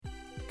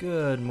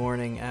Good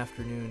morning,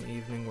 afternoon,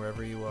 evening,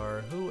 wherever you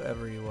are,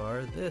 whoever you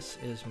are. This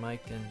is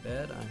Mic'd in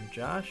Bed. I'm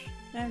Josh.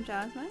 I'm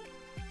Jasmine.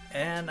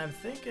 And I'm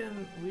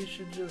thinking we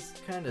should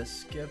just kind of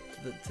skip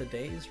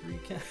today's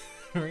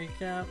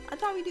recap. I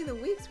thought we do the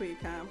week's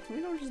recap.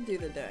 We don't just do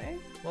the day.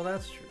 Well,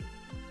 that's true.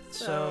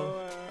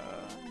 So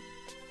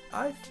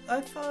I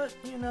thought,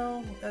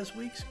 as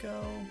weeks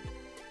go,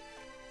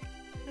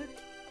 it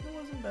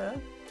wasn't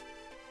bad.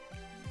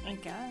 I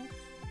guess.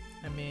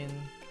 I mean,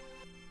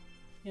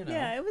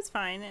 Yeah, it was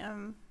fine.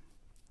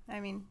 I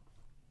mean,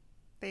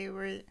 they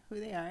were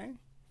who they are.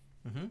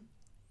 Mm-hmm.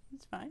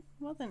 It's fine.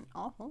 It wasn't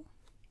awful.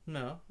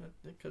 No,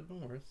 it could have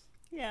been worse.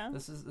 Yeah.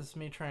 This is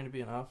me trying to be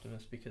an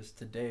optimist because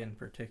today in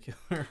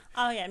particular.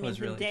 Oh yeah, I mean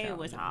really today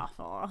was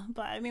awful,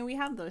 but I mean we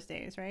have those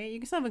days, right? You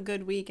can still have a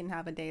good week and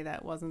have a day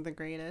that wasn't the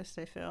greatest.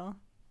 I feel.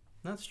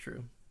 That's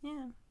true.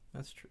 Yeah.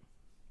 That's true.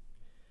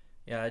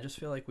 Yeah, I just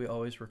feel like we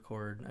always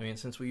record. I mean,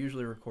 since we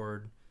usually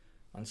record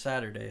on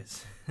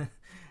Saturdays,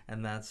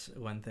 and that's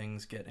when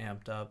things get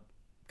amped up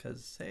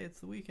because hey, it's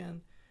the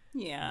weekend.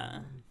 Yeah.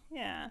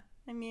 Yeah.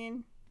 I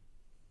mean,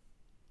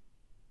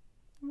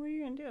 what are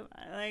you gonna do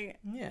about it? Like.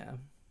 Yeah.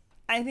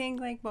 I think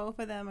like both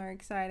of them are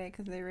excited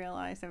because they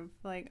realize of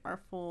like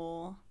our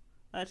full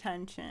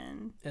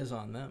attention is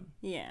on them.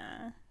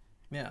 Yeah.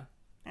 Yeah.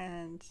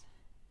 And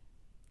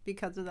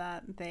because of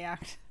that, they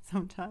act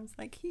sometimes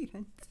like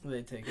heathens.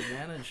 They take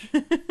advantage.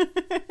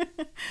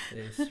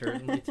 They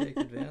certainly take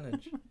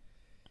advantage.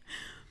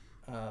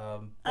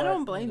 I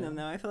don't blame them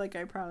though. I feel like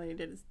I probably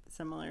did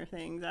similar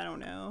things. I don't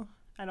know.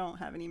 I don't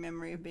have any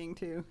memory of being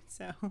two.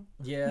 So.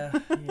 Yeah.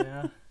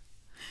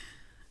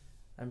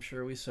 I'm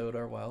sure we sowed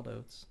our wild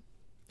oats.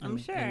 I'm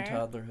sure. In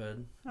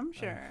toddlerhood. I'm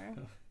sure.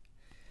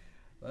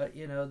 But,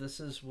 this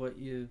is what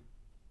you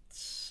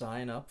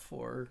sign up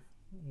for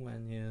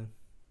when you...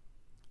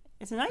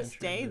 It's a nice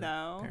day,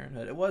 though.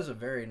 Parenthood. It was a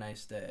very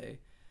nice day.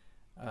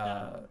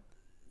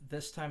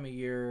 This time of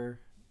year,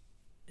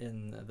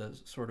 in the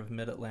sort of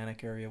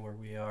mid-Atlantic area where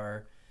we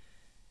are,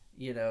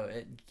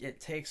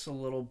 it takes a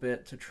little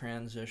bit to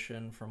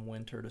transition from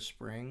winter to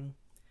spring.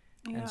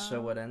 Yeah. And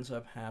so what ends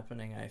up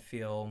happening, I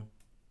feel,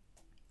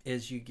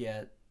 is you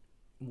get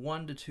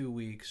 1 to 2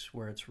 weeks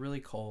where it's really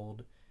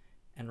cold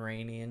and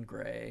rainy and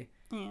gray.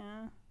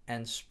 Yeah.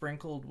 And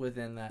sprinkled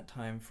within that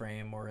time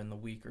frame or in the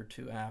week or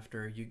two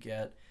after, you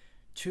get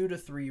 2 to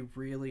 3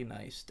 really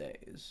nice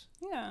days.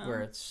 Yeah.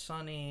 Where it's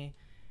sunny,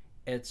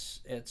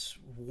 it's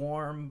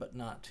warm but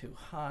not too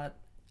hot.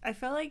 I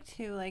feel like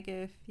too, like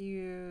if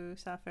you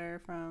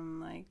suffer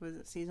from was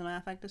it seasonal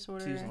affect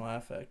disorder? Seasonal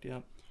affect,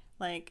 yep.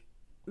 Like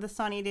the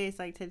sunny days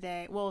like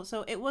today, well,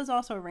 so it was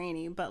also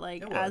rainy, but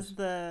as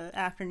the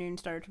afternoon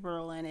started to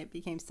roll in, it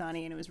became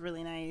sunny and it was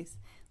really nice.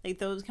 Like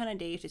those kind of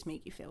days just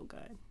make you feel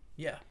good.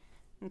 Yeah.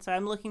 And so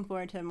I'm looking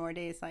forward to more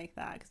days like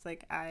that because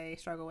I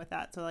struggle with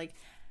that. So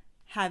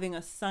having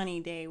a sunny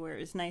day where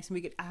it's nice and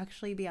we could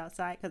actually be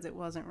outside because it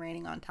wasn't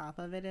raining on top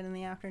of it in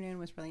the afternoon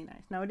was really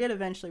nice. Now it did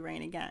eventually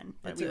rain again,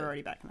 but we were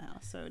already back in the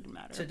house, so it didn't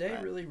matter. Today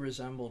really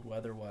resembled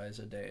weather-wise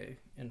a day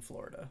in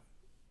Florida.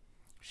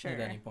 Sure.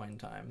 At any point in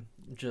time.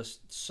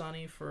 Just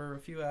sunny for a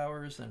few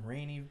hours, then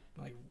rainy,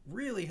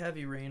 really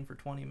heavy rain for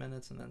 20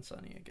 minutes, and then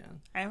sunny again.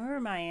 I remember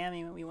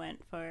Miami when we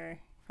went for a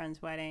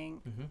friend's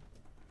wedding,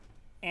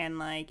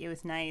 and it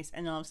was nice,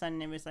 and all of a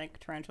sudden it was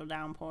torrential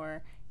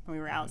downpour, and we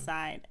were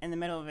outside in the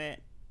middle of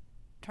it,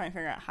 trying to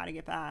figure out how to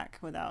get back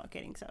without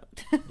getting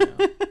soaked.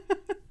 Yeah.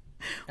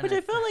 Which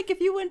I feel like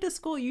if you went to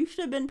school, you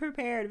should have been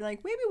prepared.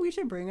 Maybe we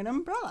should bring an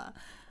umbrella.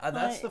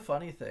 That's the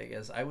funny thing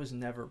is I was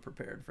never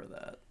prepared for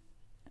that.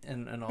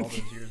 And all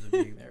those years of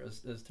being there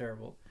is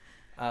terrible.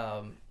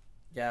 I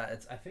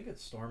think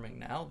it's storming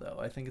now though.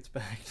 I think it's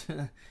back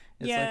to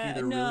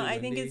either really I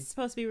think it's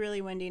supposed to be really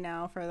windy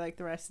now for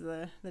the rest of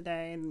the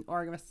day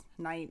or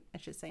night. I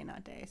should say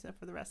not day. So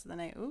for the rest of the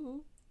night,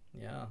 ooh.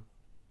 Yeah,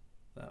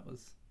 that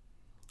was.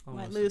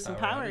 Might lose some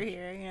power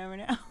here. You never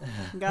know.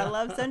 Gotta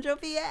love Central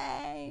PA.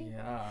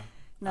 Yeah.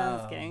 No,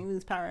 just kidding. We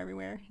lose power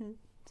everywhere.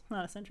 It's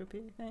not a Central PA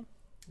thing.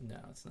 No,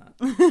 it's not.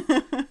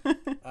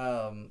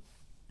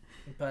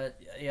 But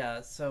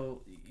yeah,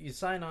 so you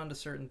sign on to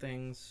certain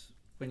things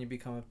when you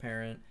become a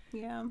parent.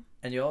 Yeah.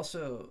 And you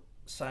also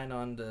sign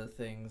on to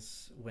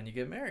things when you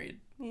get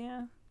married.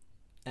 Yeah.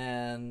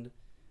 And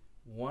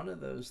one of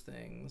those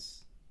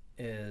things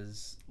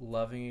is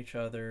loving each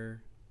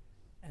other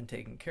and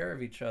taking care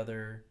of each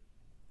other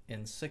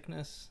in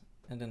sickness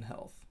and in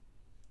health.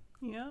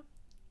 Yeah.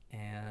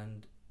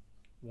 And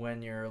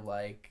when you're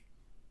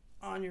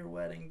on your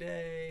wedding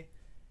day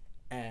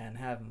and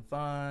having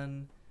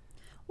fun,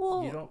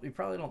 you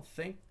probably don't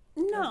think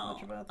as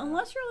much about that.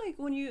 Unless you're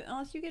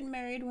unless you get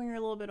married when you're a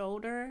little bit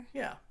older.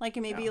 Yeah.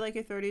 Maybe your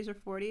 30s or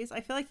 40s.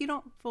 I feel like you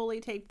don't fully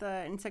take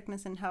the in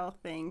sickness and health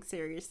thing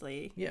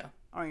seriously. Yeah.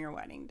 On your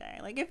wedding day.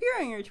 If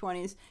you're in your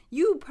 20s,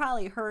 you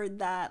probably heard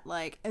that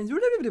and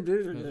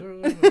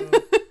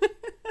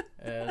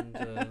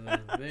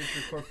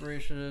major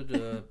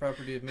corporation,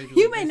 property of major.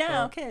 You may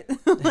now, okay.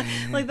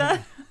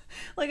 That.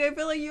 Like, I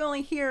feel like you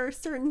only hear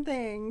certain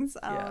things.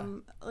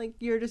 Like,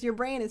 your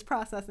brain is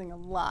processing a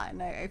lot.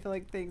 And I feel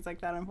like things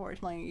like that,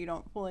 unfortunately, you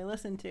don't fully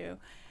listen to.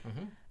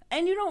 Mm-hmm.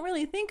 And you don't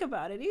really think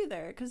about it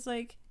either. Because,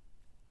 like,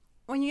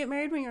 when you get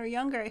married when you're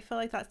younger, I feel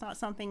like that's not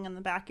something in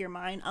the back of your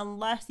mind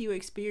unless you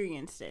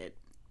experienced it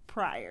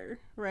prior,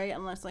 right?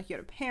 Unless, like, you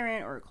had a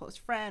parent or a close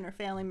friend or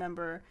family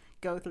member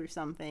go through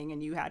something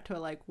and you had to,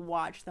 like,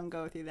 watch them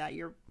go through that.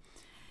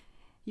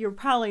 You're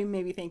probably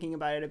maybe thinking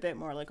about it a bit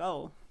more like,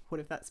 oh,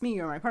 what if that's me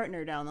or my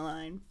partner down the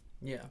line?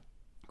 Yeah.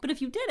 But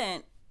if you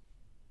didn't,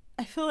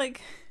 I feel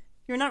like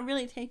you're not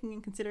really taking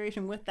in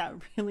consideration what that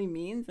really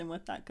means and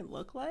what that could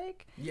look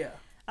like. Yeah.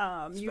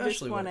 You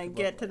just want to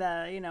get to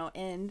the,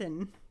 end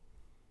and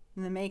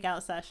the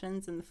make-out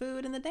sessions and the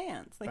food and the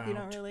dance. Like, you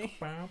don't really...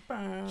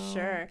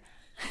 Sure.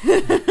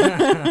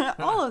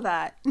 All of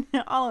that.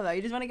 All of that.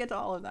 You just want to get to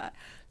all of that.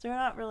 So you're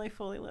not really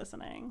fully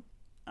listening.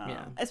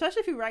 Especially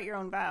if you write your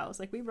own vows.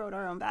 Like, we wrote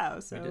our own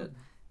vows. So we did.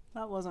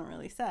 That wasn't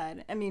really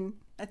said. I mean,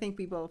 I think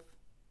we both...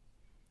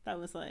 That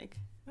was like...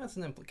 That's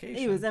an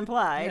implication. It was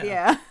implied,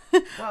 yeah.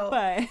 Well,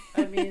 but...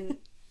 I mean,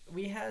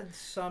 we had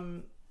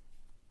some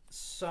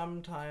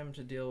time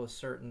to deal with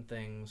certain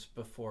things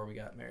before we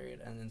got married,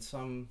 and in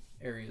some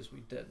areas we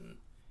didn't,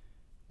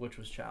 which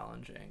was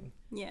challenging.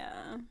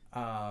 Yeah.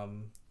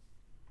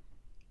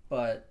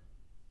 But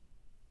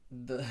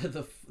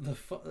the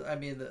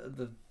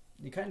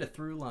kind of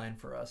through line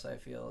for us, I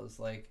feel, is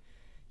like,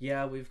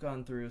 yeah, we've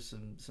gone through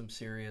some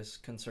serious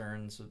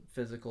concerns of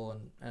physical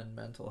and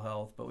mental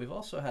health, but we've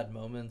also had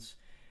moments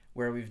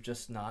where we've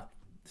just not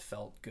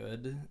felt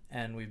good,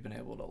 and we've been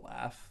able to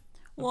laugh.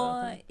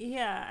 Well,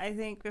 yeah, I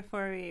think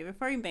before you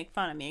make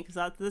fun of me,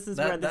 because this is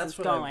where this is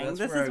going.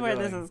 This is where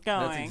this is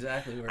going. That's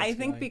exactly where it's going. I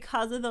think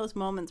because of those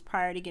moments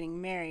prior to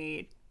getting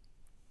married,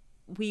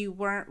 we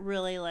weren't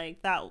really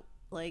like that,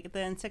 like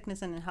the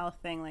sickness and health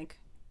thing. Like,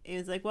 it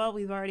was like, well,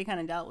 we've already kind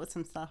of dealt with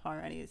some stuff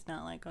already. It's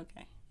not like,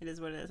 okay, it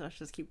is what it is. Let's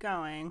just keep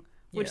going.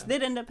 Which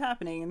did end up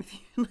happening in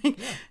the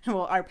future.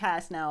 Well, our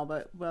past now,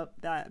 but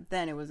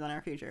then it was in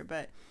our future.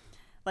 But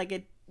like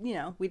it,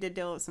 we did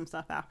deal with some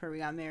stuff after we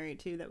got married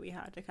too that we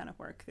had to kind of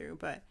work through.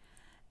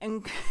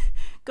 And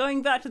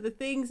going back to the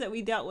things that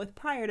we dealt with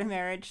prior to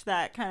marriage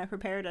that kind of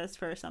prepared us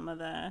for some of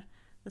the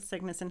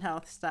sickness and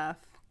health stuff.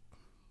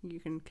 You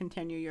can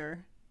continue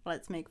your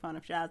let's make fun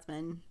of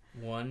Jasmine.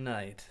 One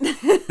night.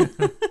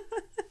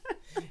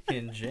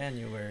 In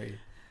January.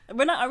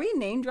 Are we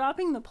name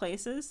dropping the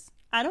places?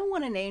 I don't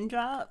want to name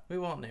drop. We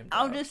won't name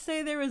drop. I'll just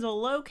say there was a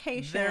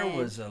location. There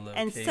was a location.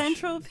 In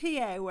Central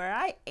PA where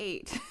I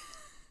ate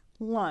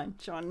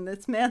lunch on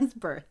this man's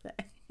birthday.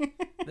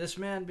 This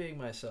man being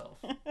myself.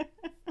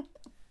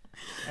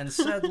 And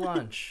said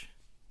lunch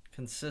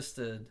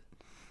consisted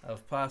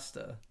of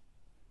pasta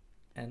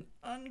and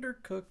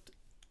undercooked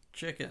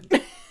chicken.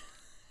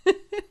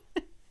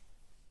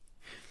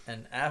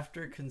 And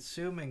after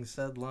consuming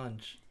said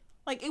lunch,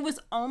 like, it was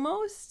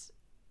almost...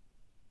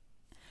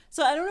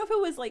 So I don't know if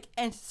it was like...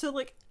 And so,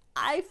 like,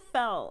 I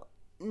felt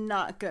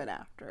not good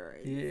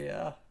afterwards.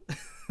 Yeah.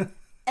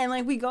 And,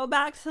 like, we go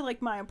back to,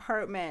 like, my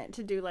apartment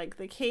to do, like,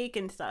 the cake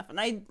and stuff.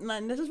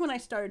 And this is when I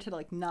started to,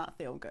 like, not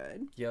feel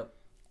good. Yep.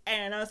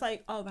 And I was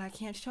like, oh, but I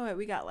can't show it.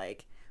 We got,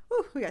 like...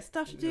 we got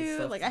stuff to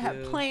do. Like, I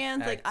have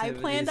plans. Activities. Like, I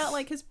planned out,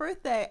 like, his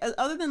birthday.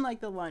 Other than, like,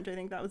 the lunch. I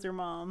think that was your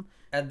mom.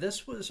 And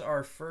this was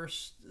our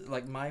first,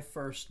 like, my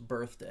first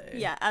birthday.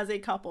 Yeah, as a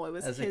couple. It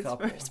was his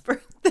first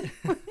birthday.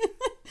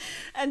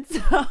 And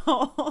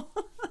so,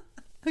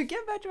 we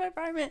get back to my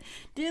apartment,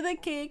 do the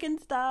cake and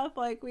stuff.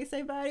 Like, we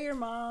say bye to your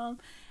mom.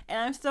 And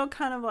I'm still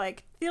kind of,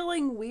 like,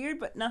 feeling weird,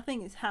 but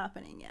nothing is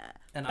happening yet.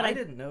 And I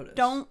didn't notice.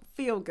 Don't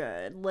feel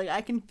good. Like, I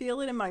can feel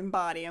it in my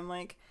body. I'm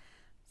like,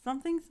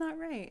 something's not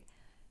right.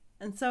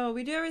 And so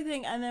we do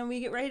everything, and then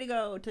we get ready to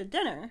go to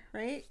dinner,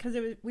 right? Because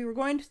we were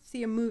going to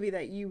see a movie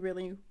that you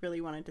really,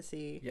 really wanted to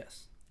see.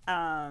 Yes.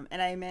 And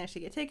I managed to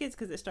get tickets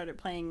because it started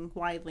playing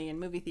widely in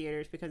movie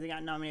theaters because it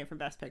got nominated for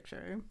Best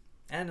Picture.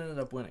 And ended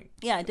up winning.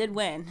 Yeah, it did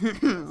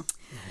win.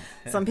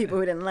 Some people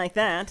who didn't like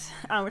that.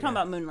 We're talking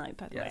about Moonlight,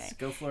 by the way. Yes,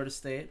 go Florida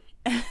State.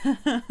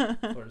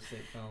 Florida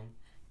State film.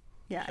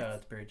 Yeah. Shout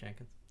out to Barry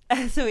Jenkins.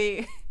 So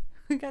we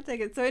got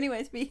tickets. So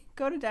anyways, we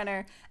go to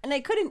dinner, and I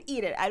couldn't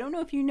eat it. I don't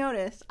know if you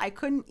noticed. I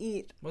couldn't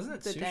eat Wasn't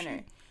it the sushi?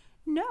 Dinner.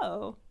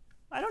 No.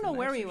 I don't know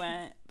where we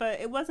went, but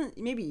it wasn't,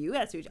 maybe you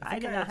had sushi. I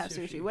did not have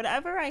sushi.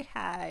 Whatever I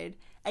had,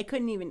 I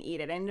couldn't even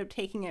eat it. I ended up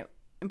taking it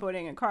and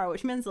putting it in a car,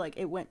 which means, like,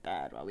 it went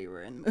bad while we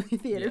were in the movie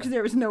theater because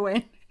there was no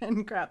way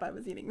in crap I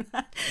was eating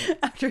that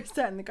after I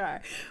sat in the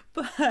car.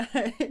 But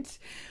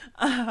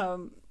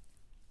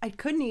I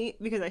couldn't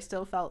eat because I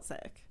still felt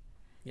sick.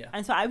 Yeah.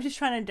 And so I was just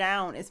trying to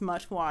down as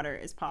much water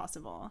as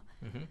possible.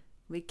 Mm-hmm.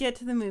 We get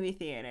to the movie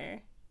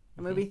theater.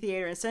 A movie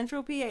theater in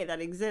Central PA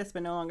that exists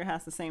but no longer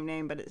has the same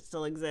name, but it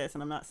still exists.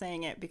 And I'm not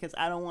saying it because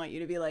I don't want you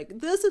to be like,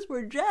 this is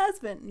where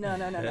Jasmine.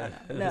 No.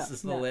 This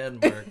is the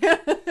landmark.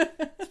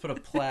 Let's put a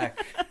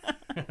plaque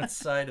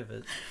outside of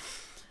it.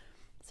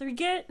 So we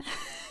get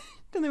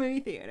to the movie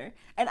theater.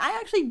 And I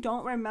actually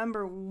don't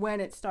remember when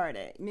it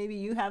started. Maybe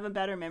you have a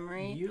better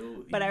memory.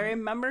 But I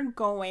remember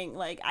going,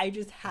 like, I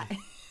just had...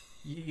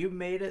 You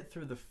made it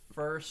through the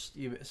first...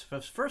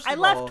 I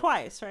left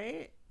twice,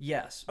 right?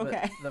 Yes.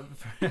 Okay.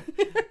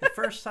 The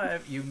first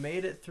time, you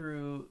made it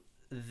through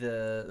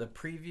the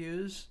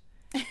previews,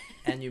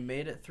 and you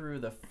made it through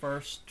the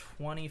first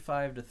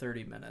 25 to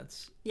 30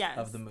 minutes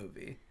of the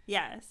movie.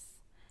 Yes.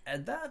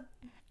 And that...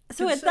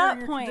 So at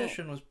that point,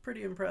 condition was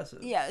pretty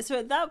impressive. Yeah. So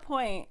at that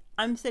point,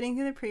 I'm sitting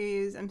through the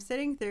previews. I'm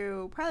sitting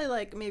through probably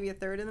like maybe a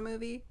third of the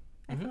movie.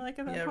 I feel like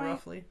at that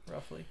point. Yeah,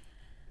 roughly.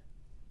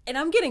 And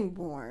I'm getting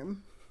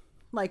warm,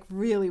 like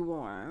really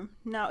warm.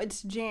 Now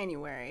it's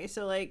January,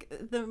 so like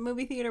the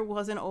movie theater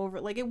wasn't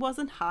over. Like it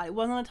wasn't hot. It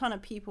wasn't a ton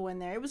of people in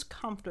there. It was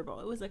comfortable.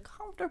 It was a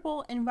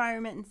comfortable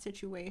environment and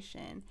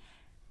situation.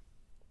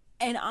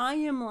 And I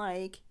am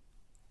like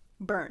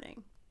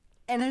burning,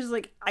 and I was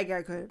like, I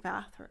gotta go to the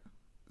bathroom.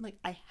 Like,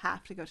 I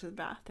have to go to the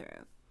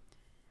bathroom.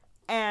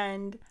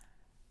 And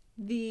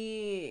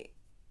I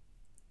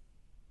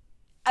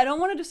don't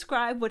want to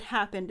describe what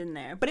happened in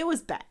there, but it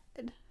was bad.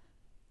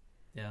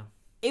 Yeah.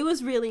 It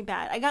was really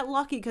bad. I got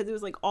lucky because it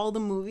was like all the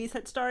movies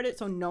had started,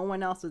 so no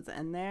one else was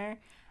in there.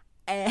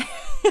 And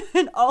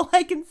all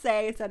I can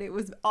say is that it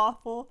was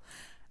awful.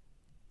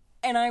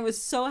 And I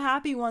was so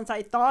happy once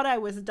I thought I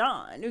was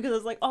done, because I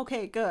was like,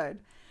 okay, good.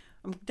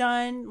 I'm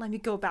done. Let me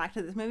go back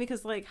to this movie,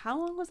 because, like, how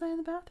long was I in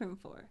the bathroom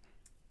for?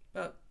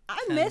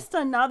 I missed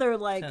another,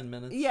 like... 10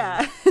 minutes.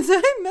 Yeah. So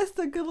I missed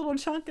a good little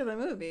chunk of the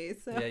movie.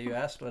 So. Yeah, you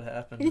asked what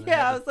happened.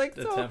 Yeah, I was like,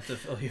 attempt to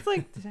fill you. It's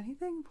like, did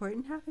anything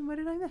important happen? What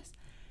did I miss?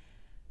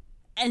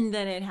 And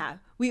then it happened.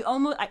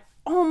 I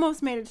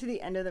almost made it to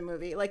the end of the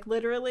movie. Like,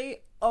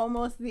 literally,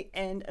 almost the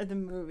end of the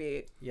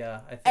movie. Yeah,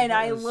 I think And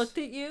I looked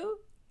at you,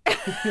 and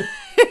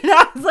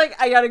I was like,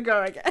 I gotta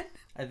go again.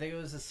 I think it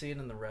was the scene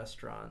in the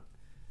restaurant.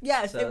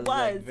 Yes, so it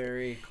was. Like,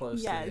 very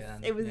close to the end. Yes,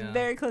 it was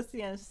very close to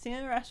the end. Scene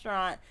in the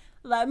restaurant.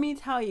 Let me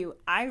tell you,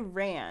 I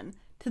ran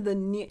to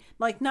the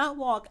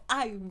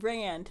I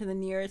ran to the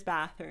nearest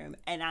bathroom,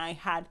 and I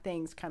had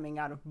things coming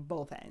out of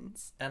both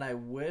ends. And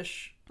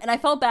I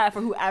felt bad for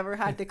whoever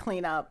had to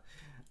clean up.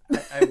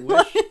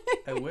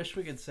 I wish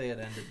we could say it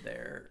ended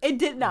there. It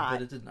did not.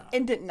 But it did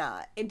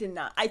not. It did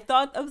not. I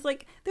was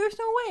like, there's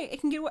no way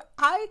it can get worse.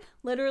 I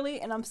literally,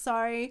 and I'm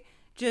sorry,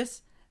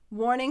 just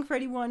warning for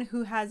anyone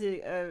who has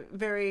a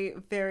very,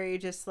 very,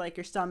 just like,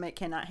 your stomach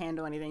cannot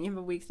handle anything. You have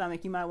a weak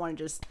stomach, you might want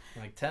to just...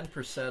 Like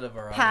 10% of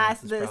our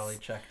audience is probably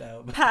checked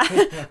out.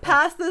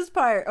 Past this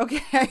part,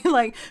 okay?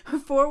 Like,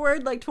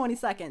 forward, like, 20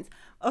 seconds.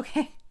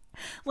 Okay?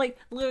 Like,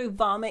 literally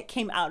vomit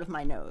came out of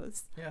my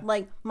nose. Yeah.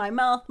 Like, my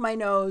mouth, my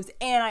nose,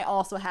 and I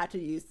also had to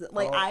use it.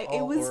 Like,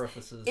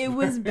 orifices. It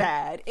was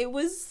bad. It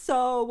was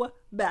so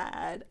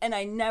bad. And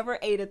I never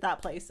ate at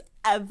that place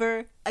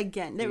ever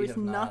again. There was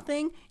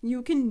nothing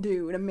you can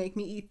do to make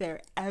me eat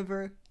there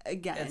ever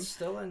again. It's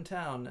still in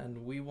town,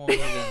 and we won't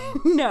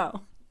even...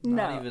 No.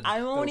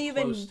 I won't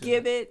even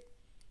give it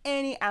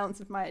any ounce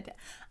of my attention.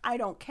 I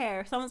don't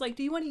care. Someone's like,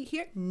 do you want to eat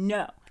here? No.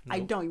 Nope.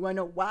 I don't. You want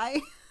to know why?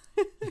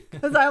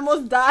 Because I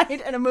almost died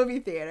in a movie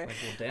theater. Like,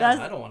 well,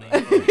 damn, I don't want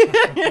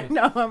to eat.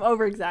 No, I'm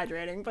over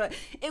exaggerating, but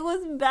it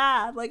was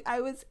bad. Like,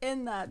 I was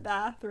in that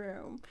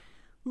bathroom,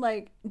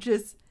 like,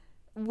 just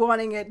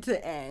wanting it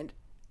to end.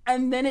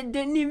 And then it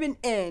didn't even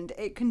end.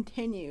 It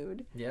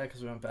continued. Yeah,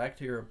 because we went back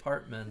to your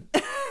apartment.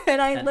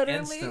 and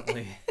literally...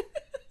 instantly,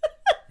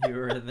 you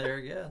were in there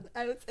again.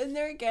 I was in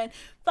there again.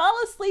 Fell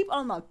asleep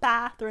on the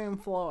bathroom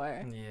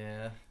floor.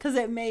 Yeah. Because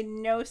it made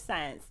no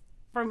sense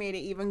for me to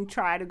even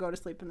try to go to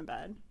sleep in the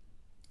bed.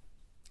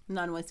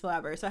 None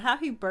whatsoever. So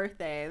happy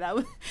birthday.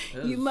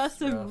 You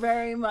must have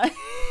very much...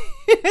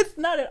 It's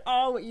not at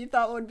all what you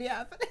thought would be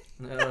happening.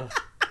 No.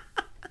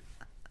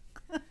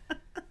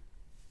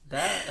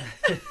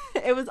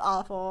 It was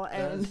awful.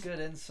 That was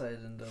good insight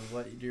into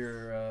what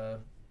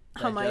your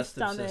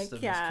digestive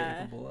system is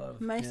capable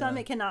of. My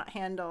stomach cannot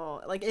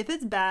handle... Like, if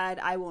it's bad,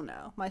 I will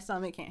know. My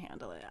stomach can't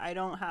handle it. I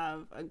don't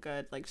have a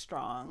good, like,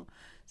 strong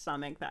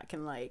stomach that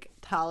can, like,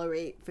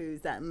 tolerate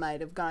foods that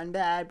might have gone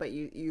bad, but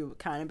you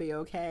kind of be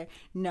okay.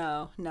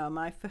 No,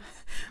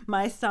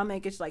 my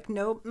stomach is like,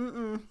 nope,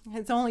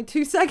 it's only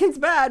 2 seconds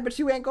bad, but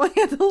you ain't gonna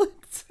handle it.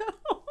 So.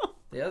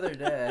 The other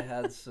day I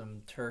had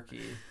some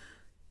turkey,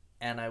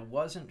 and I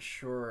wasn't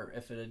sure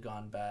if it had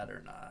gone bad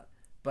or not,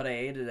 but I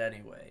ate it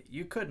anyway.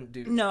 You couldn't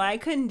do that. No, I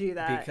couldn't do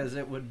that. Because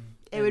it would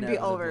be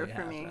over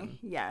for me.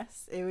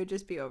 Yes, it would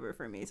just be over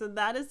for me. So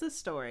that is the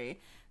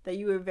story that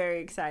you were very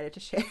excited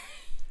to share.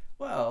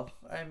 Well,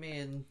 I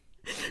mean,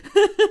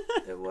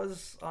 it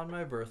was on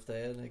my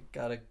birthday, and I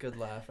got a good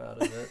laugh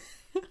out of it.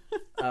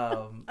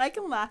 I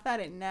can laugh at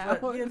it now.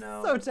 But, it's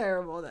so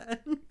terrible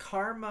then.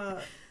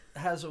 Karma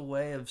has a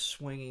way of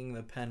swinging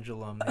the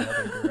pendulum the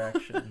other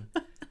direction.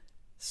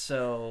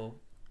 So,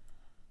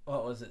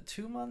 what was it,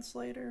 2 months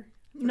later?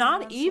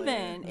 Not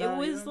even. It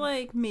was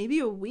like maybe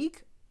a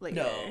week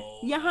later.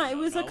 It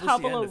was a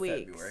couple of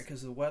weeks. February,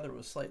 because the weather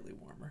was slightly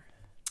warmer.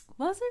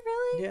 Was it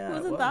really? Yeah,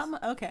 was it that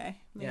much? Okay.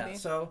 Maybe. Yeah,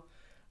 so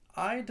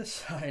I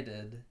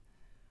decided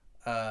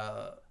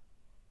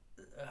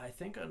I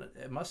think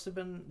it must have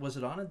been, was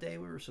it on a day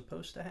we were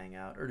supposed to hang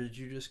out, or did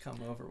you just come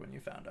over when you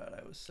found out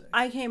I was sick?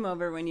 I came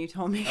over when you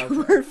told me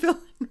you were feeling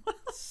well.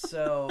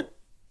 So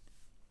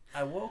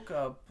I woke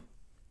up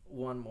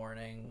one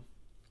morning,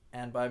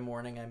 and by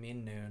morning I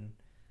mean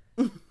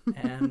noon,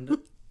 and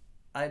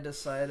I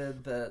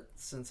decided that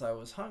since I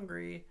was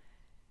hungry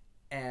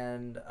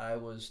and I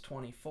was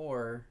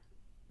 24,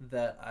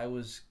 that I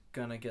was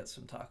gonna get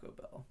some Taco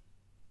Bell.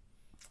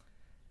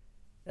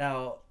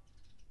 Now,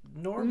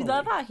 normally... You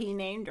love how he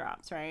name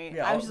drops, right?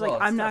 Yeah, I was just like,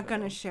 I'm not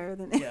going to share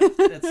the name. Yeah,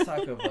 it's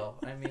Taco Bell.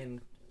 I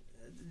mean,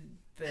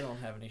 they don't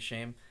have any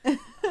shame.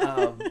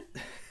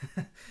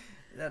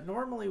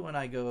 Normally when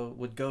I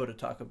would go to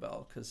Taco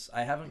Bell, because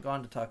I haven't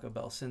gone to Taco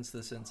Bell since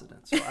this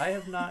incident. So I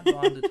have not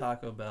gone to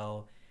Taco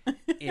Bell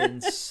in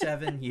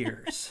 7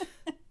 years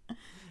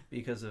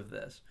because of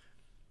this.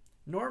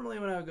 Normally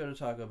when I would go to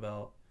Taco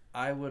Bell,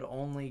 I would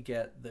only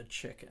get the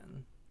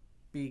chicken.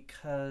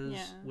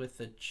 Because with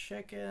the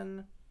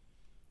chicken,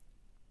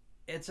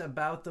 it's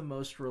about the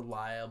most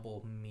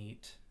reliable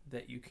meat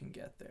that you can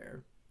get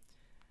there.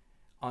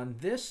 On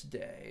this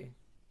day,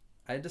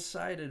 I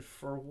decided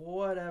for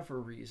whatever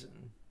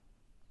reason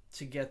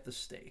to get the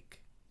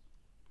steak.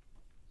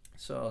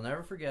 So I'll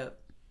never forget,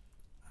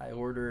 I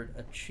ordered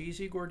a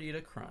cheesy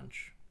gordita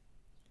crunch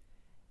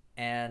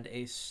and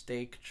a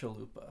steak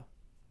chalupa.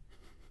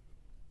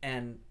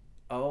 And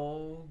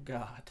oh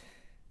God,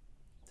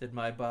 did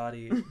my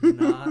body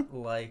not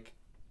like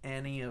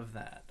any of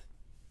that.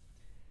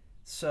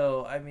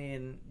 So, I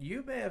mean,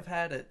 you may have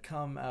had it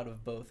come out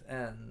of both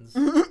ends,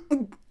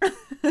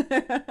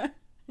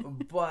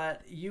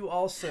 but you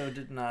also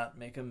did not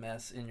make a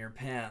mess in your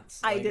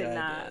pants. I did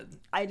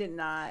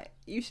not.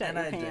 You shut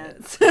your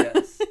pants.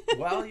 Yes.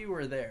 While you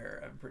were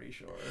there, I'm pretty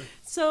sure.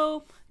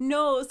 So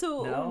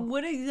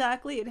what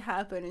exactly had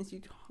happened is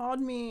you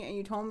called me and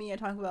you told me at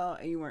Taco Bell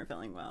and you weren't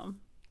feeling well.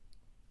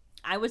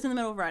 I was in the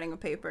middle of writing a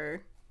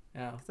paper.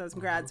 Yeah. Because I was in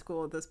grad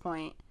school at this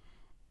point.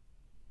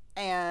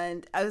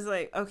 And I was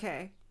like,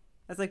 okay.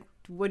 I was like,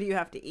 what do you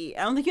have to eat?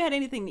 I don't think you had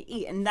anything to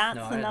eat. And that's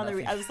another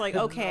reason. I was like,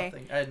 okay.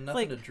 I had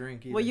nothing to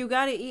drink either. Well, you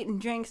got to eat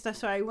and drink stuff.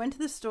 So I went to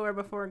the store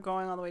before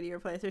going all the way to your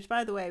place, which,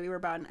 by the way, we were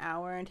about an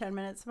hour and 10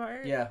 minutes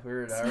apart. Yeah, we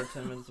were an hour and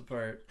 10 minutes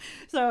apart.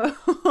 So,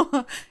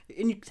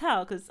 and you can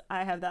tell because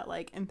I have that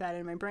like embedded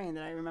in my brain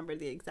that I remember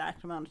the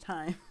exact amount of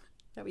time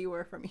that we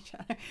were from each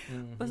other.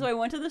 Mm-hmm. So I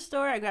went to the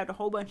store, I grabbed a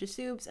whole bunch of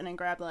soups, and I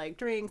grabbed like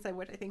drinks,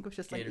 which I think was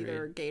just like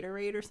either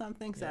Gatorade or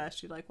something. So I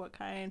asked you like what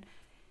kind.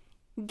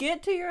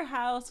 Get to your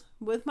house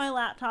with my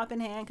laptop in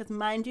hand, because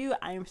mind you,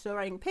 I am still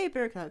writing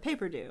paper because I have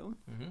paper due.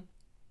 Mm-hmm. And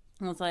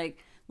I was like,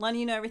 Lenny,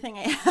 you know everything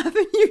I have,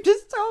 and you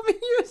just told me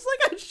you was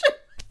like, I shit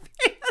my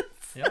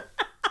pants. Yep.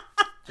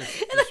 And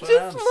I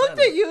just looked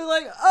at you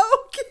like,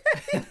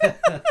 okay.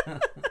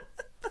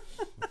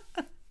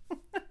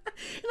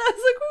 And I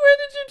was like, what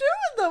did you do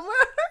with them?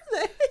 Where are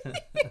they?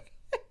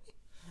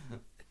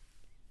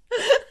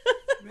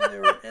 I mean, they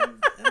were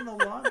in the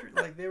laundry,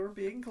 like they were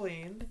being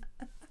cleaned.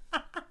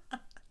 But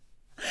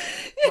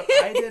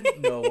I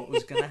didn't know what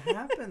was going to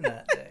happen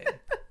that day.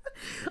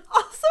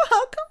 Also,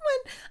 how come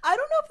I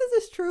don't know if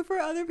this is true for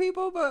other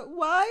people, but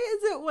why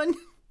is it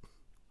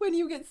when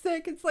you get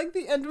sick, it's like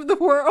the end of the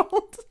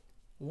world?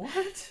 What?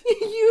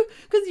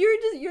 Because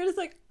you're just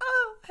like,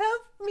 oh,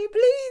 help me,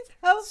 please,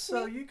 help me.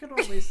 So you can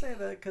only say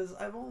that because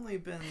I've only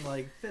been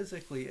like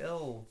physically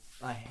ill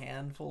a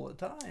handful of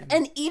times.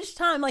 And each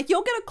time, like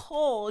you'll get a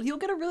cold, you'll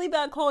get a really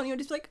bad cold, and you'll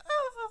just be like,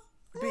 oh,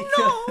 because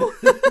no.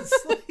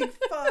 It's like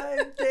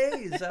 5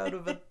 days out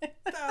of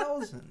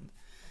 1,000.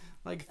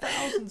 Like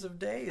thousands of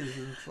days.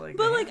 And it's like,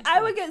 but like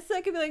I would get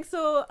sick and be like,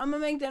 so I'm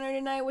gonna make dinner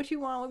tonight. What you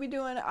want? What we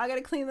doing? I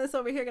gotta clean this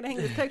over here. Gotta hang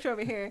this picture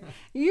over here.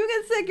 You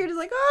get sick, you're just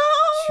like,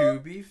 oh. To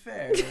be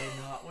fair,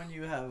 not when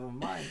you have a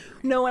migraine.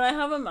 No, when I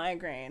have a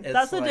migraine,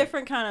 that's like a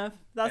different kind of.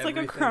 That's like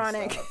a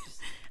chronic.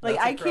 Like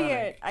I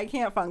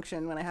can't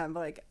function when I have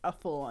like a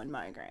full on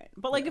migraine.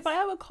 But like if I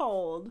have a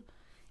cold,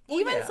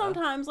 even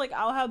sometimes like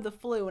I'll have the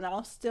flu and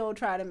I'll still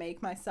try to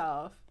make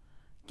myself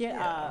get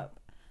up.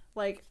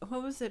 Like,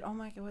 what was it? Oh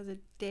my God, was it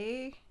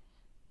day?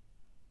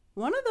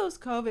 One of those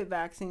COVID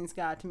vaccines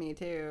got to me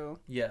too.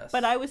 Yes.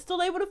 But I was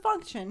still able to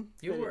function.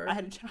 You were. I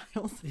had a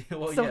child. Yeah,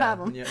 well, still have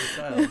them. Yeah,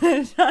 I had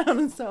a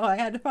child, so I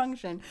had to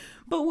function.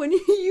 But when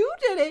you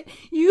did it,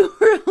 you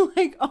were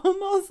like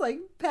almost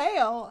like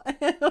pale.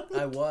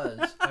 I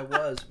was.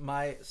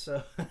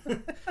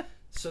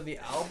 So the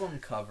album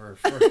cover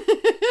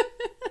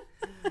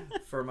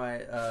for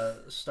my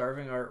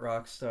Starving Art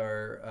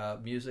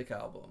Rockstar music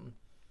album.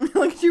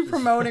 Like you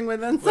promoting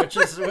within which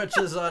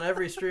is on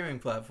every streaming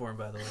platform,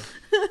 by the way.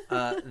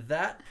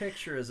 That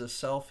picture is a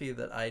selfie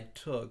that I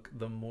took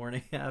the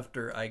morning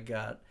after I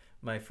got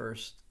my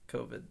first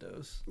COVID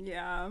dose.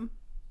 Yeah.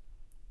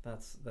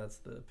 That's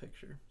the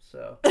picture.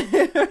 So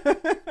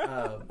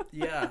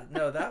yeah,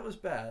 no, that was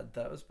bad.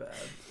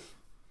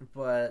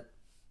 But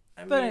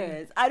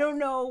anyways, I don't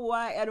know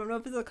why. I don't know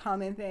if it's a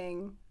common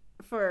thing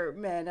for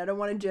men. I don't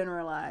want to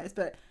generalize,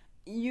 but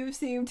you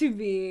seem to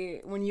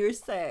be, when you're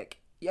sick,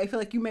 I feel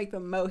like you make the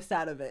most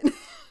out of it.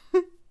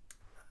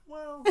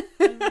 Well,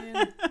 I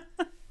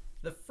mean,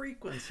 the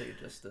frequency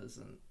just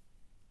isn't.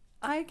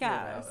 I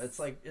guess. It's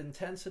like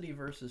intensity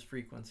versus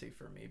frequency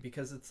for me,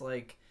 because it's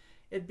like,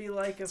 it'd be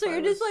like if so I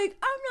you're was... just like,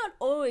 I'm not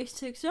always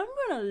sick, so I'm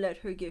gonna let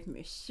her give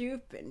me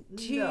soup and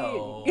tea.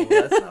 No,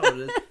 that's not what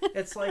it is.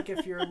 It's like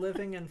if you're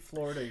living in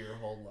Florida your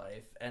whole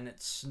life and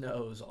it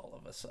snows all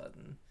of a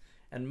sudden,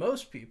 and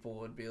most people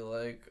would be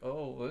like,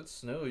 oh, it's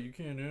snow, you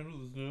can't handle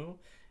the snow.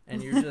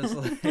 And you're just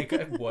like,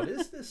 what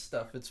is this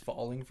stuff? It's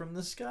falling from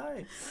the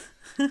sky.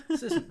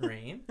 This isn't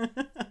rain.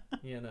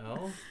 You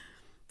know?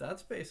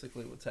 That's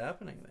basically what's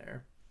happening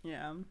there.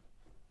 Yeah.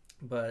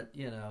 But,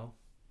 you know,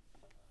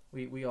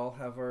 we all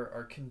have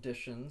our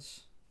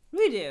conditions.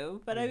 We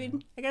do, but I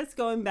mean, I guess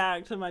going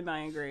back to my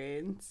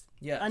migraines.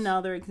 Yes.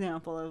 Another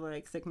example of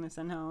like sickness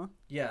and health.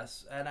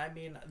 Yes, and I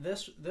mean,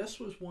 this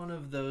was one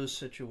of those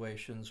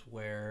situations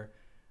where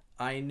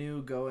I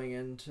knew going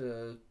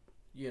into,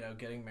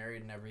 getting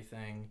married and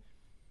everything,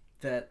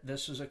 that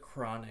this is a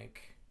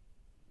chronic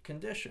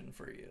condition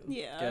for you.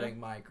 Yeah. Getting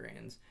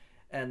migraines.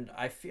 And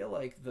I feel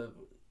like the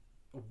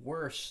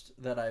worst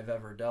that I've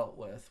ever dealt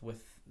with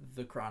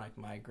the chronic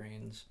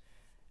migraines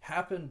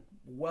happened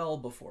well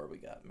before we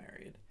got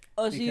married.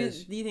 Oh, so do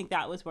you think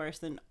that was worse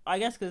than... I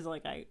guess because,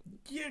 like, I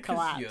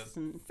collapsed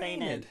and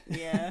fainted.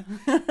 Yeah.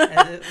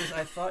 And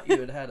I thought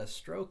you had a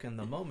stroke in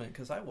the moment,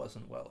 because I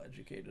wasn't well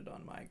educated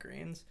on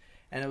migraines.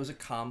 And it was a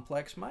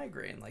complex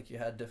migraine. Like, you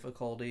had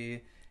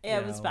difficulty... Yeah,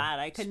 it was bad.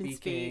 I couldn't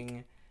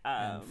speak.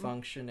 And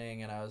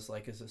functioning, and I was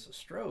like, is this a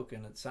stroke?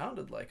 And it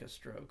sounded like a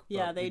stroke.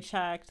 Yeah, they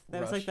checked.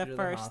 That was like the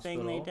first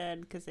thing they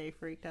did, because they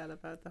freaked out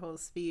about the whole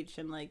speech,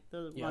 and like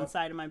the one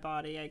side of my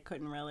body I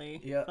couldn't really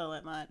feel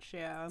it much.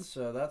 Yeah.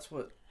 So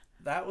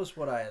that was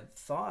what I had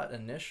thought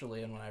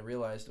initially, and when I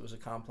realized it was a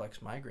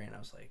complex migraine, I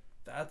was like,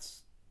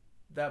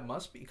 that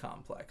must be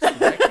complex,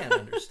 'cause I can't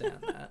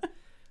understand that.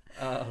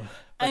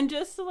 And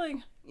just to like,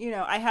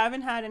 I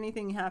haven't had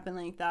anything happen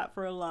like that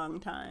for a long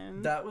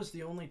time. That was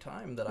the only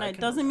time that it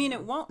doesn't mean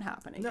it won't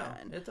happen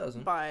again. No, it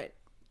doesn't. But,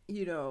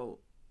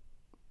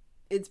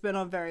 it's been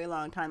a very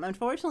long time.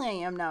 Unfortunately,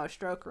 I am now a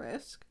stroke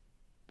risk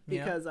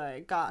because I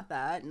got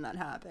that and that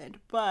happened.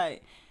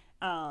 But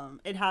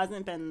it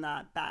hasn't been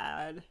that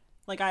bad.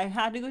 Like, I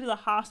had to go to the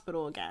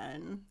hospital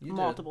again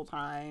multiple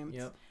times.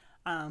 Yep.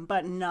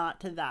 But not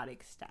to that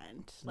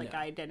extent. Like,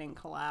 I didn't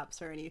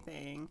collapse or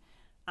anything.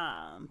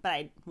 But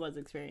I was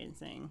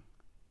experiencing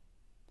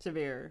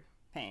severe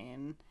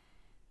pain,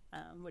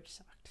 which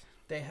sucked.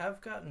 They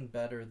have gotten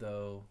better,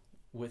 though,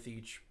 with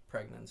each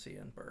pregnancy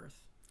and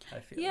birth, I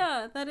feel.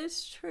 Yeah, that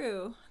is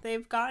true.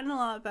 They've gotten a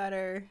lot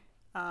better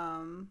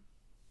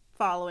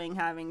following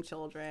having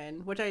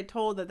children, which I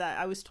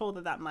was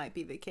told that might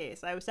be the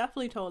case. I was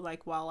definitely told,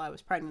 like, while I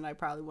was pregnant, I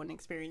probably wouldn't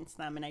experience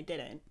them, and I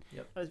didn't.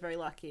 Yep. I was very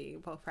lucky.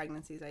 Both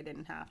pregnancies, I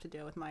didn't have to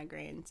deal with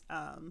migraines.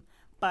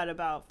 But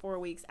about 4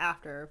 weeks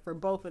after, for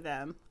both of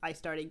them, I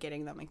started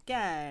getting them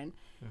again.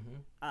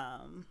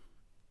 Mm-hmm.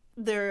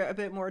 They're a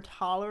bit more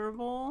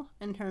tolerable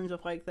in terms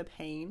of, like, the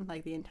pain,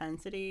 like, the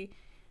intensity.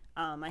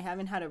 I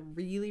haven't had a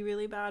really,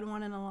 really bad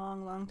one in a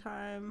long, long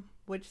time,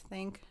 which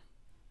thank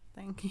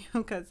you,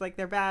 because, like,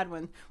 they're bad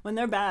when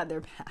they're bad,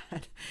 they're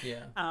bad.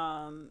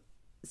 Yeah.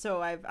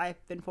 So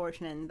I've been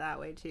fortunate in that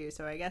way, too.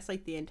 So I guess,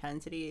 like, the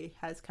intensity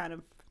has kind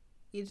of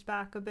eased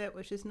back a bit,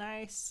 which is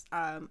nice.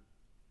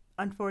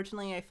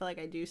 Unfortunately, I feel like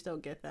I do still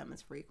get them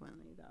as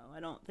frequently, though.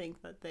 I don't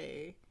think that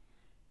they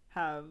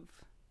have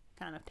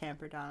kind of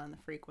tampered down on the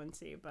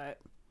frequency, but...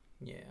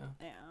 Yeah.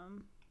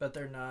 But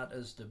they're not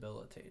as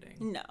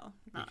debilitating. No.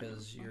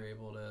 Because you're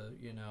able to,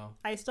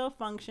 I still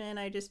function.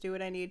 I just do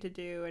what I need to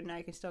do, and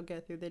I can still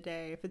get through the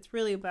day. If it's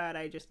really bad,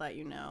 I just let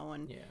you know.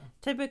 And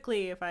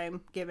typically, if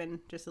I'm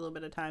given just a little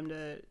bit of time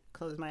to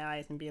close my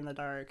eyes and be in the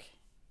dark,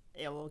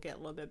 it will get a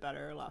little bit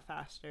better a lot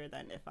faster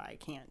than if I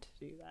can't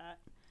do that.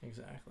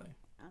 Exactly.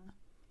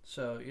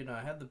 So,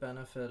 I had the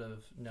benefit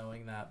of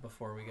knowing that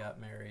before we got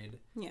married.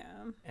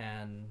 Yeah.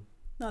 And...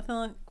 nothing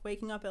like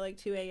waking up at like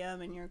 2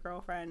 a.m. and your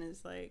girlfriend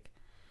is like,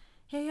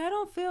 hey, I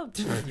don't feel...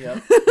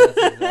 Yep,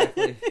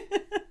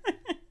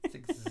 that's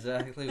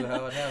exactly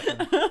how it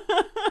happened.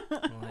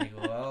 I'm like,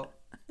 well,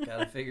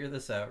 gotta figure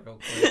this out real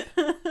quick.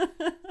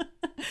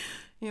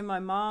 My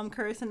mom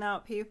cursing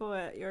out people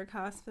at York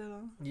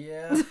Hospital.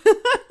 Yeah.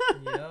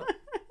 Yep.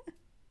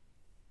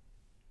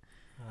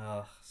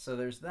 So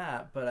there's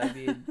that, but I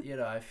mean,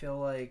 I feel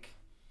like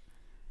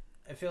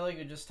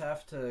you just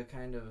have to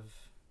kind of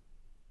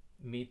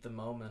meet the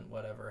moment,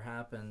 whatever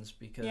happens,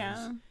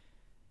 because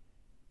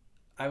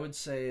I would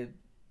say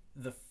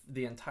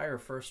the entire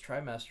first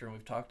trimester, and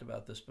we've talked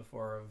about this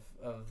before,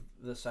 of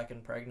the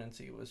second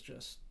pregnancy was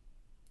just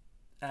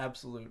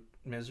absolute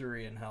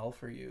misery and hell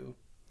for you.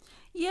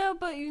 Yeah,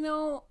 but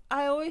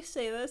I always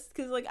say this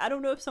because, like, I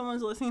don't know if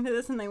someone's listening to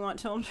this and they want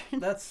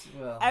children.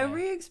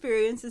 Every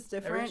experience is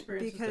different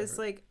because,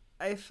 like,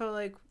 I feel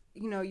like,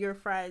 your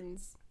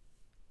friend's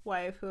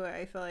wife, who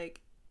I feel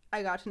like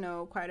I got to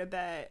know quite a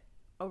bit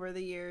over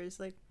the years,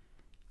 like,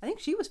 I think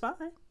she was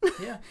fine.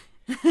 Yeah.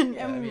 Yeah, I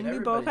and mean, we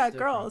both everybody's had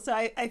different. girls, so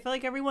I feel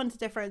like everyone's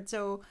different.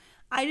 So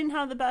I didn't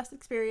have the best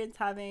experience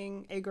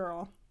having a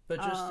girl.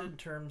 But just in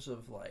terms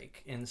of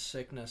like in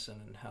sickness and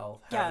in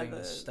health, Yeah, having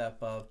to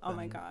step up oh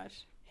my and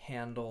gosh,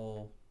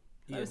 handle,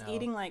 I was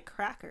eating like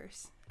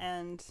crackers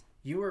and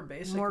you were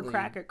basically more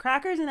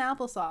crackers and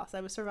applesauce.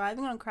 I was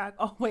surviving on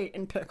Oh wait,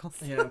 and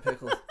pickles. Yeah,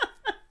 pickles.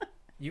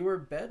 You were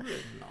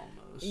bedridden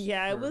almost.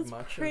 Yeah, it was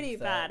pretty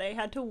bad. I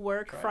had to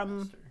work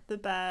from the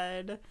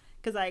bed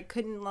because I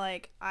couldn't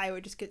I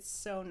would just get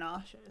so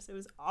nauseous. It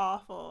was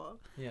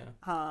awful. Yeah.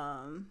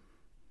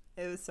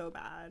 It was so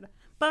bad.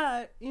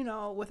 But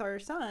with our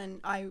son,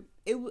 I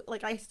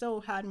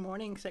still had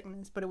morning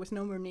sickness, but it was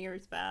nowhere near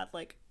as bad.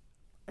 Like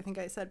I think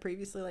I said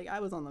previously, I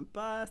was on the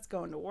bus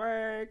going to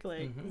work.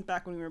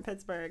 Back when we were in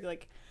Pittsburgh,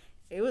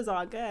 it was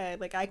all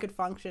good. I could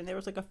function. There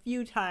was a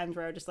few times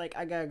where I was just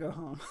I gotta go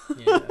home.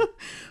 Yeah.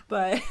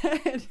 But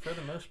for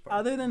the most part,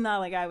 other than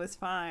that, I was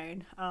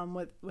fine.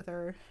 With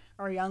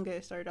our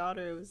youngest, our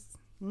daughter, it was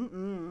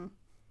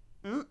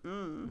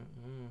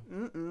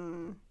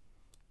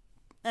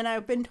And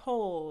I've been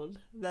told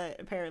that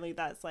apparently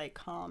that's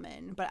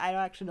common, but I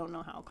actually don't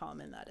know how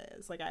common that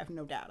is. I have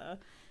no data.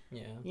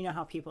 Yeah. You know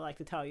how people like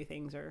to tell you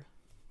things are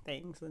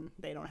things and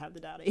they don't have the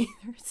data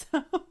either.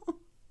 So.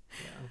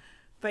 Yeah.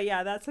 But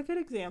yeah, that's a good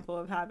example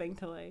of having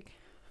to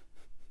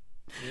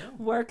yeah.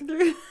 work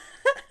through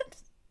that.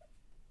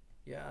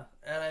 Yeah.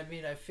 And I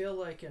mean, I feel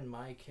like in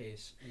my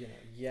case,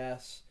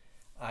 yes,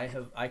 I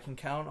can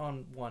count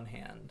on one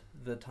hand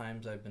the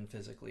times I've been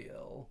physically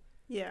ill.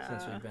 Yeah.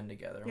 Since we've been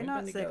together. You're we've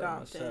not been sick together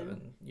often. almost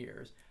 7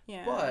 years.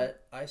 Yeah.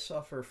 But I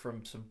suffer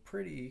from some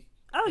pretty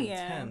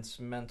intense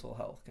mental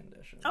health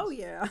conditions. Oh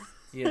yeah.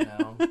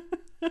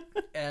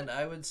 And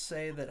I would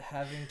say that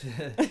having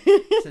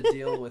to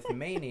deal with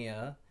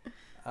mania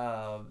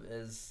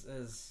is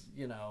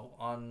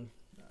on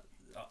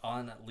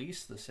at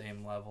least the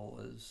same level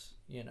as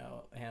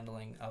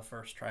handling a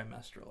first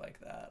trimester like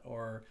that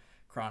or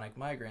chronic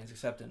migraines,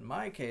 except in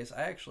my case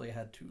I actually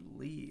had to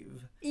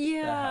leave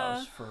the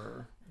house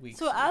for weeks.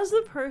 So as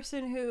the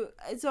person who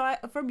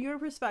from your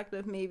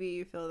perspective, maybe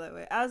you feel that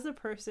way, as the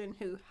person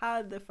who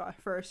had the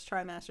first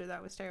trimester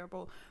that was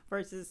terrible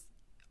versus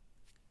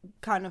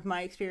kind of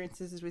my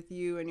experiences with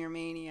you and your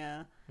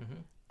mania,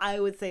 I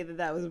would say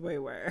that was way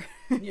worse.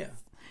 Yeah.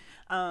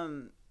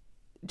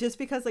 Just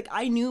because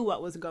I knew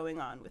what was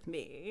going on with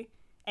me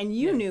and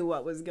you knew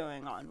what was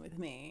going on with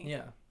me.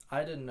 Yeah.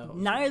 I didn't know.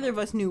 Neither of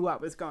us knew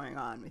what was going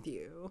on with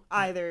you.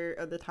 Either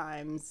of the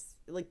times,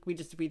 we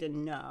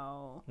didn't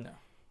know. No.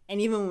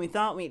 And even when we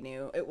thought we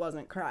knew, it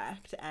wasn't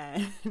correct.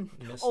 And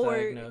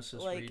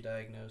misdiagnosis,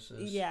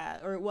 rediagnosis. Yeah,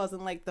 or it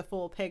wasn't the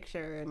full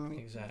picture. And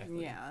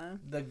exactly. Yeah.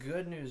 The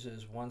good news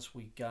is once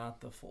we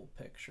got the full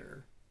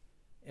picture,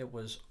 it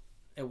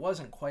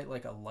wasn't quite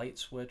like a light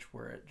switch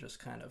where it just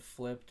kind of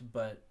flipped,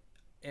 but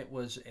it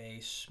was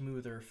a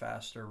smoother,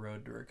 faster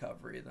road to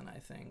recovery than I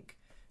think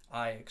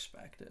I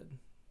expected.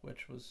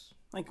 Which was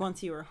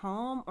once you were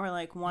home, or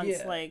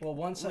once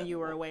when you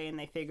were away and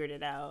they figured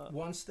it out.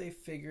 Once they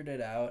figured it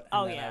out,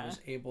 and then I was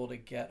able to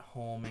get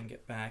home and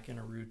get back in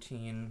a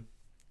routine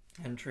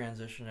and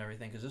transition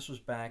everything, because this was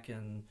back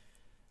in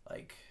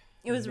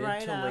it was mid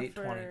right to after late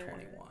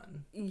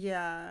 2021.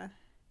 Yeah.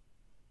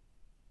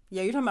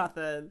 Yeah, you're talking about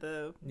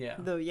the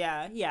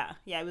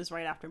it was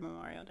right after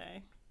Memorial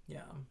Day.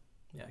 Yeah,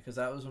 because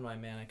that was when my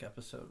manic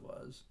episode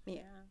was.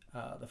 Yeah.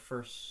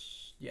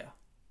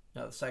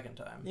 The second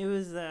time. It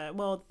was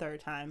third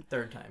time.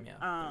 Third time,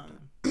 yeah.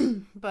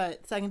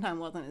 But second time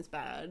wasn't as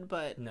bad.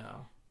 But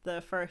no,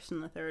 the first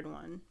and the third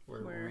one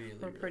were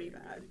pretty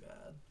bad. Really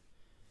bad.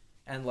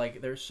 And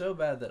they're so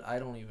bad that I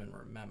don't even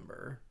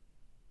remember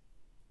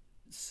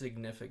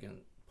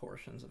significant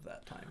portions of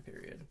that time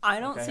period. I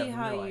don't see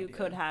how you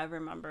could have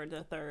remembered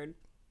the third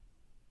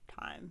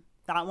time.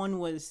 That one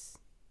was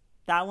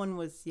that one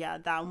was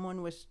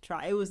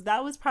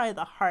probably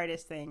the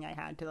hardest thing I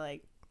had to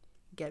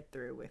get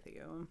through with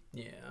you.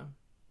 Yeah.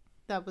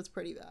 That was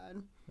pretty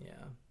bad.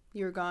 Yeah.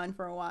 You were gone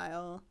for a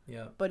while.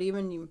 Yeah. But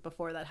even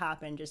before that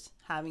happened, just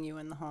having you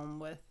in the home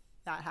with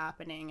that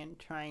happening and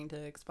trying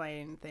to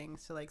explain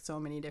things to so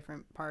many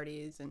different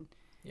parties and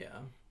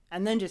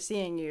then just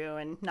seeing you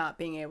and not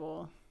being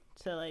able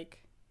to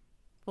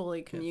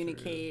fully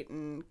communicate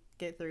and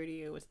get through to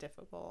you was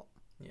difficult.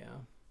 Yeah.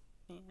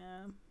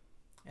 Yeah.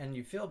 And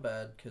you feel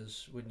bad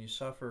because when you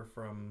suffer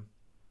from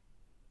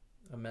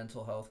a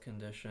mental health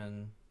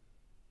condition,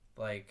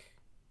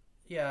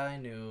 I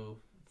knew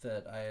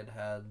that I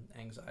had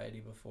anxiety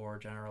before,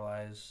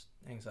 generalized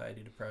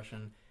anxiety,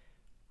 depression,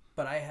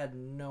 but I had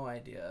no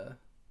idea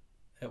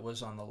it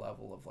was on the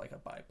level of a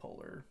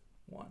bipolar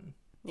one.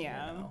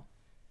 Yeah.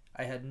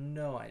 I had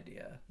no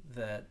idea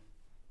that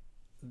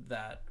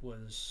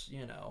was,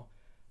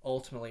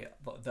 ultimately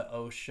the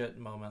oh shit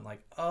moment,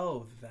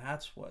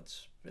 that's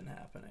what's been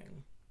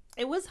happening.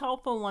 It was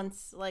helpful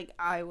once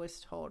I was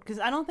told, because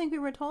I don't think we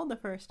were told the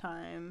first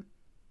time.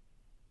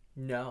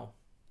 No.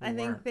 I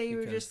think they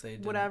were just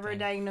whatever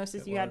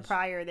diagnosis you had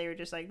prior, they were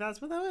just that's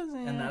what that was.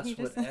 And that's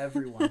what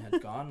everyone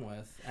had gone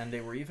with, and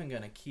they were even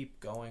going to keep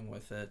going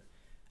with it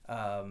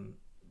um,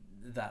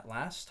 that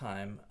last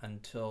time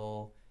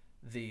until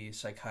the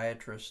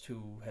psychiatrist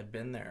who had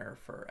been there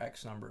for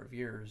X number of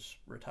years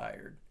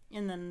retired.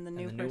 And then the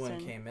new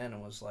one came in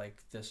and was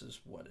like, this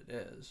is what it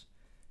is.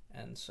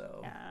 And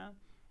so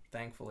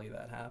thankfully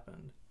that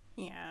happened.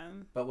 Yeah.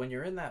 But when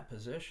you're in that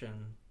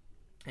position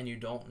and you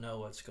don't know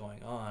what's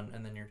going on,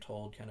 and then you're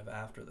told kind of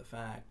after the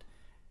fact,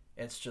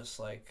 it's just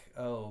like,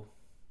 oh,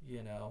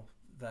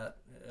 that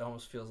it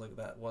almost feels like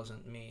that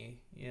wasn't me,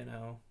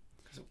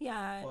 'cause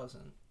it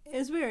wasn't. It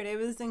was weird. It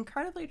was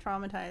incredibly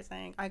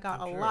traumatizing. I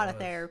got a lot of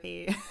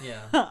therapy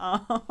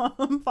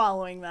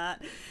following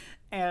that,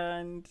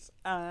 and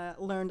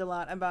learned a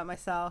lot about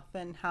myself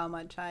and how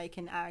much I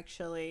can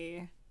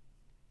actually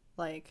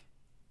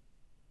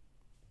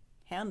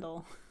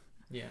handle.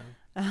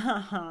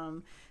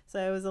 So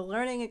it was a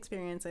learning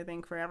experience, I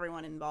think, for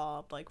everyone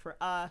involved. Like for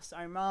us,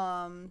 our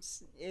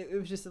moms, it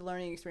was just a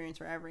learning experience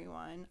for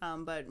everyone.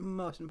 But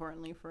most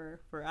importantly for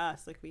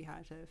us, we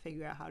had to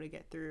figure out how to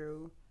get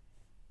through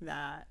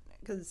that,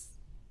 because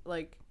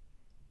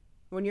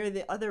when you're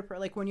the other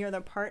when you're the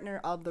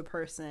partner of the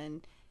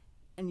person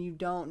and you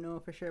don't know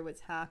for sure what's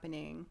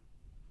happening,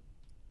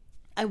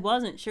 I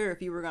wasn't sure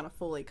if you were going to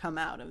fully come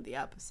out of the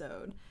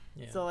episode.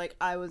 So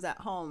I was at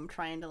home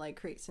trying to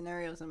create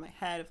scenarios in my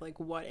head of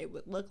what it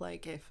would look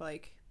like if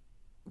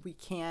we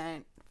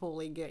can't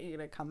fully get you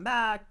to come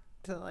back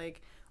to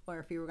or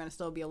if you were going to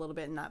still be a little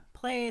bit in that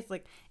place.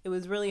 It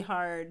was really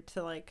hard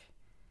to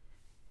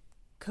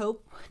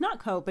not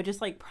cope, but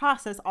just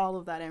process all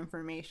of that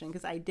information,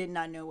 because I did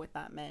not know what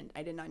that meant.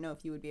 I did not know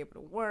if you would be able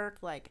to work,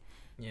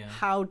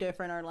 how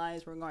different our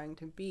lives were going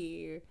to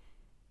be,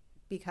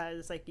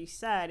 because like you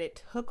said,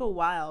 it took a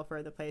while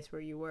for the place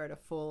where you were to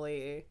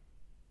fully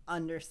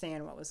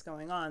understand what was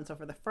going on. So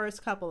for the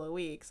first couple of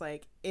weeks,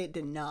 it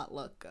did not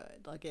look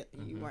good.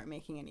 You weren't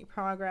making any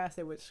progress.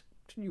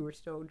 You were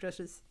still just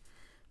as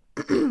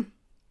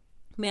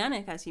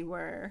manic as you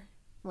were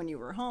when you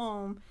were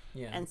home.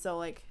 And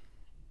so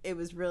it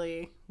was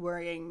really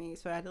worrying me.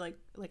 So I had to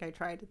I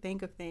tried to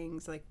think of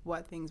things,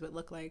 what things would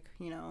look like,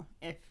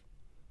 if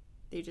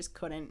they just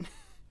couldn't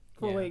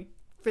fully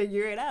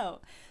figure it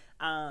out.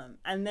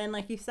 And then,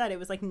 like you said, it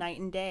was night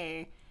and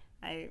day.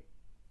 I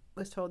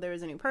was told there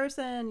was a new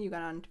person, you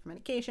got on different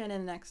medication,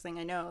 and the next thing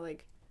I know,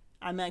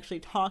 I'm actually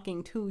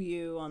talking to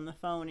you on the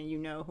phone, and you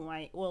know who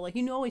you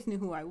always knew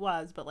who I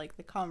was, but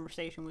the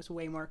conversation was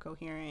way more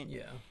coherent.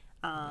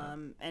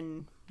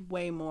 And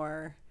way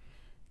more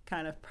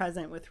kind of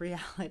present with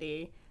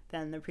reality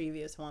than the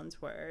previous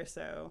ones were.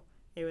 So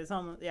it was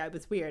almost, it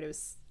was weird. It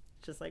was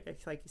just like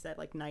you said,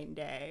 night and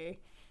day.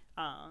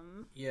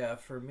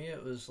 For me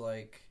it was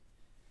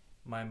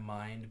my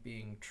mind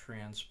being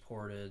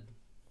transported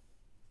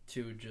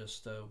to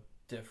just a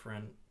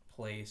different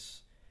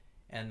place,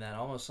 and then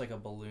almost like a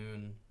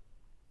balloon,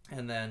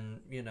 and then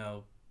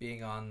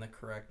being on the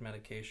correct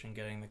medication,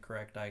 getting the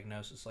correct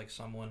diagnosis, like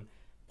someone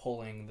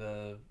pulling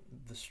the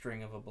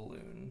string of a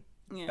balloon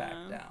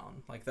back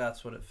down.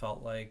 That's what it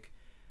felt like.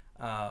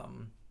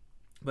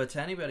 But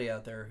to anybody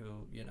out there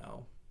who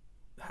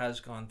is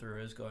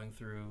going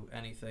through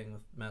anything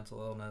with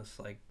mental illness,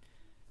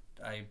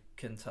 I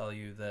can tell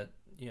you that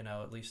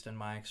at least in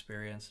my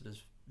experience, it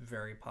is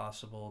very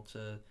possible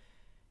to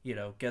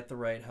get the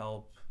right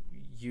help,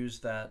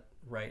 use that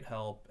right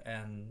help,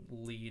 and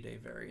lead a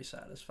very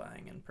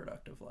satisfying and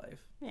productive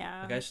life.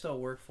 I still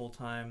work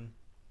full-time.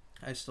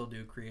 I still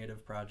do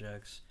creative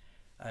projects.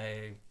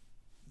 I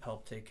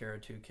help take care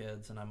of 2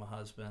 kids, and I'm a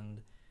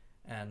husband,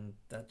 and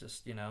that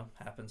just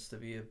happens to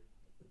be a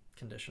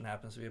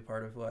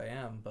part of who I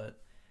am.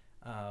 But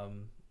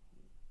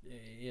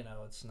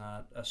it's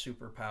not a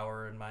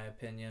superpower in my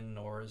opinion,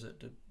 nor is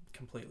it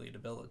completely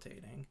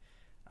debilitating.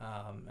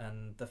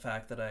 And the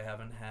fact that I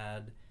haven't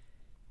had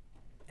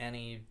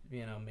any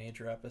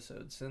major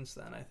episodes since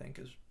then, I think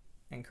is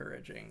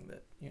encouraging,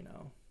 that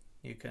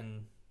you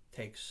can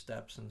take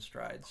steps and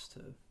strides to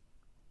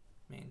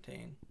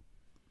maintain.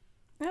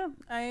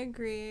 I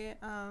agree.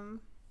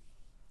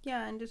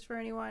 And just for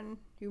anyone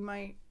who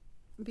might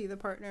be the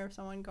partner of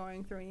someone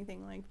going through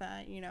anything like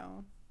that,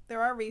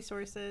 there are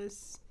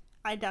resources.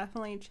 I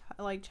definitely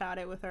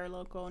chatted with our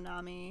local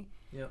NAMI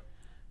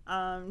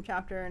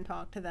chapter and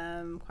talked to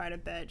them quite a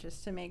bit,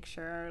 just to make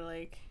sure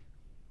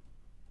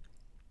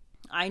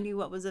I knew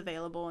what was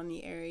available in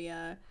the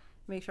area,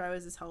 make sure I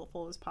was as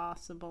helpful as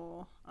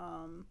possible.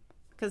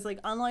 Because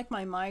unlike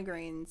my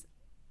migraines,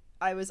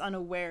 I was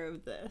unaware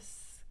of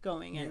this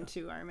going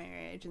into our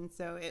marriage, and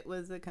so it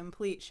was a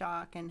complete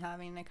shock, and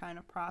having to kind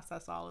of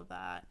process all of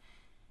that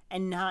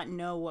and not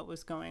know what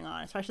was going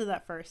on, especially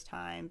that first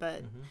time.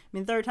 But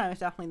third time was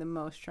definitely the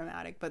most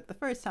traumatic, but the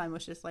first time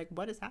was just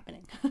what is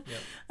happening?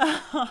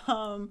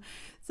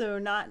 So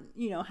not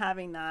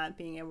having that,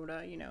 being able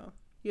to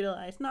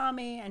utilize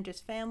NAMI and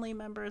just family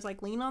members,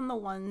 lean on the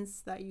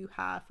ones that you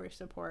have for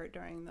support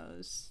during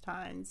those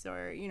times.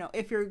 Or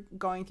if you're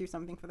going through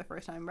something for the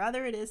first time,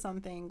 rather it is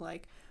something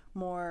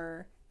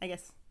more, I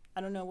guess, I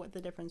don't know what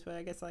the difference, but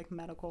I guess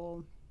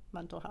medical,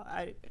 mental health,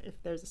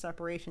 if there's a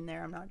separation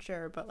there, I'm not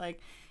sure, but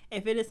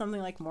if it is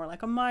something like more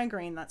like a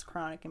migraine that's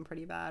chronic and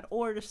pretty bad,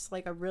 or just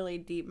like a really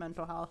deep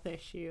mental health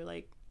issue,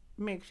 like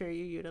make sure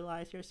you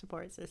utilize your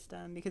support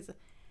system, because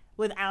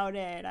without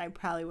it, I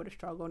probably would have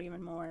struggled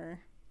even more.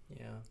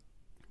 Yeah.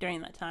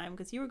 During that time,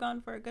 because you were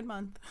gone for a good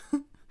month.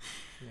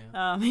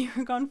 Yeah. You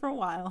were gone for a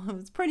while. It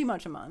was pretty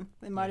much a month.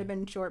 It might have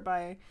been short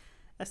by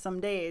some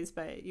days,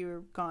 but you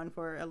were gone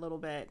for a little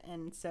bit,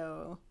 and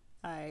so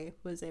I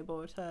was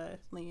able to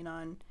lean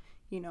on,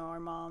 our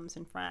moms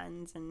and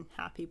friends and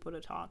have people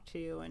to talk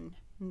to and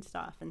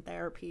stuff, and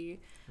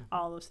therapy.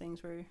 All those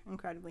things were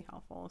incredibly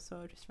helpful.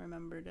 So just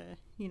remember to,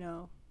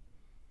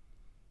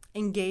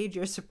 engage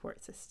your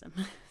support system.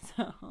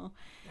 So.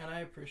 And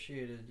I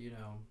appreciated,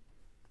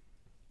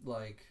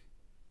 like,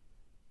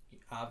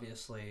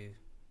 obviously,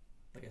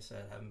 like I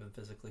said, I haven't been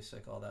physically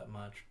sick all that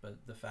much,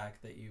 but the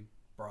fact that you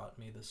brought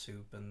me the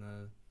soup and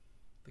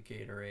the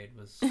Gatorade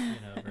was,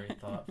 very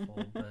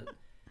thoughtful. But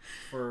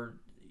for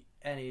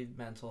any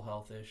mental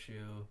health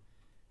issue,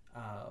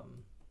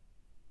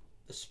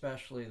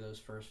 especially those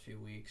first few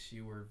weeks,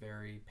 you were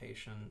very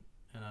patient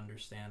and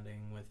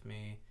understanding with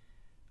me.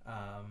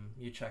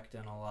 You checked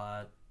in a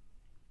lot,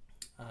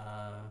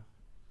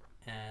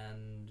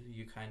 and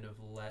you kind of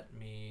let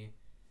me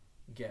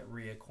get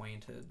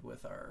reacquainted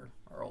with our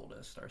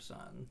oldest, our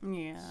son.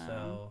 Yeah.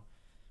 So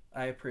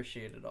I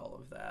appreciated all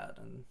of that,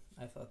 and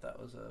I thought that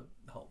was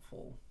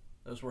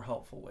those were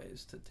helpful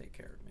ways to take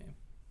care of me.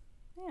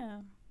 Yeah.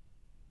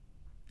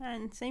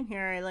 And same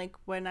here, like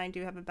when I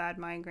do have a bad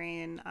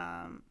migraine,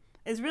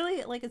 it's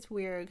really like, it's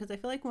weird because I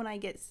feel like when I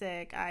get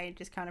sick, I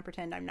just kind of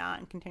pretend I'm not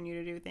and continue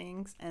to do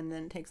things, and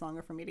then it takes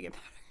longer for me to get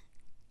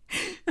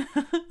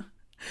better.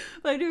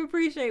 But I do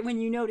appreciate when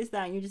you notice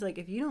that and you're just like,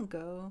 if you don't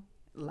go,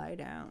 lie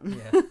down.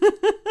 Yeah.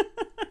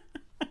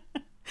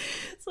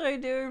 So I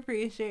do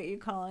appreciate you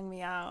calling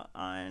me out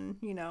on,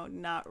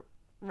 not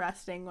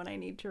resting when I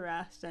need to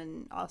rest,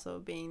 and also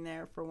being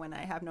there for when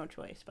I have no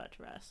choice but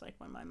to rest, like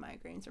when my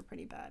migraines are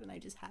pretty bad and I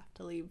just have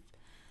to leave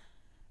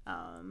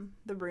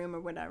the room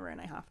or whatever, and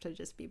I have to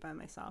just be by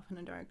myself in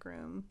a dark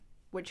room,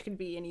 which could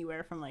be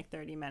anywhere from like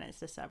 30 minutes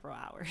to several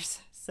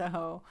hours.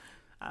 So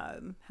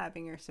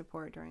having your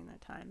support during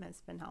that time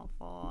has been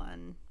helpful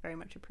and very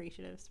much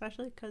appreciative,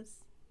 especially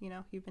because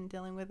you've been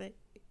dealing with it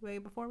way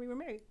before we were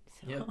married.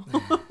 So. Yep.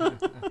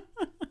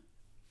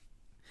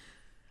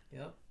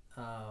 Yep.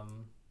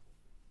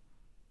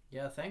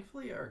 Yeah,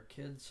 thankfully our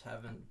kids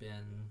haven't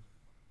been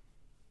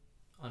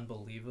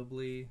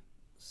unbelievably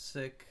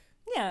sick.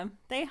 Yeah,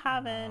 they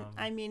haven't.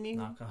 I mean,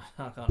 knock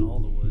on all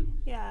the wood.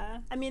 Yeah,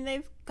 I mean,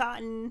 they've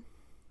gotten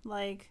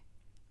like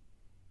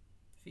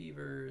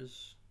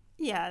fevers.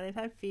 Yeah, they've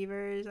had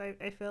fevers.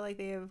 I feel like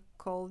they have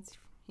colds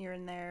here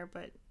and there,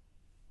 but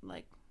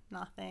like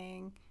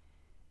nothing.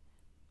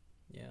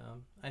 Yeah,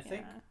 I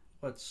think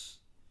what's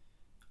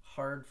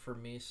hard for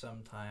me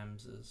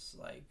sometimes is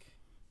like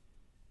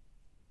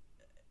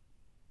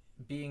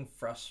being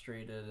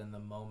frustrated in the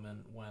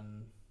moment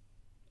when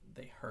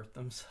they hurt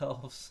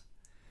themselves.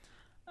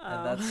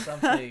 And that's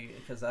something,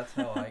 because that's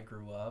how I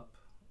grew up,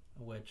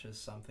 which is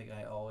something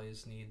I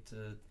always need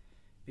to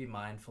be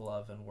mindful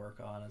of and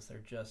work on, as they're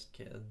just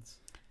kids.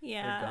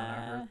 Yeah. They're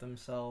gonna hurt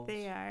themselves.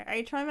 They are.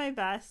 I try my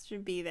best to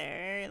be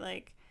there.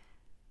 Like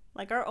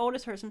our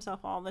oldest hurts himself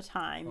all the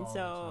time.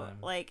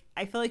 Like,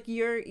 I feel like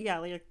your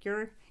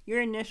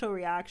initial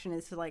reaction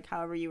is to like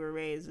however you were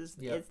raised is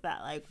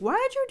that like, why'd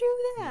you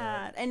do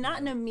that? And not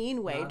in a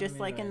mean way, just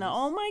like in the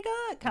oh my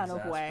god kind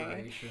of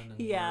way.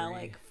 Yeah, worry.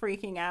 Like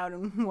freaking out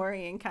and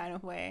worrying kind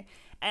of way.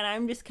 And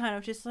I'm just kind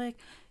of just like,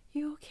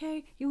 you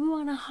okay? You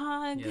want a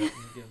hug? Yeah, you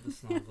give the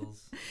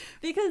snuggles.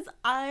 Because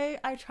I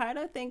try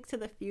to think to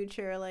the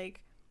future,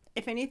 like,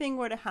 if anything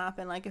were to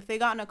happen, like if they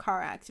got in a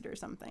car accident or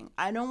something,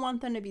 I don't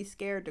want them to be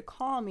scared to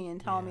call me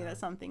and tell me that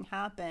something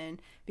happened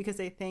because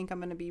they think I'm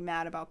going to be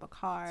mad about the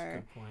car. That's a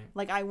good point.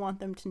 Like, I want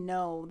them to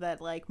know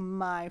that, like,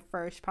 my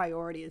first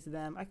priority is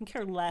them. I can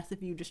care less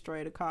if you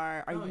destroyed a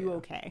car. Are you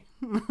okay?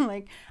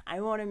 Like,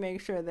 I want to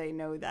make sure they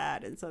know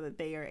that, and so that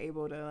they are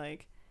able to,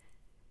 like,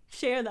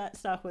 share that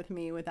stuff with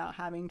me without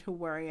having to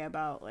worry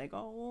about like,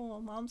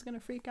 oh, mom's gonna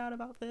freak out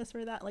about this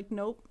or that. Like,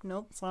 nope,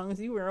 as long as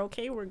you were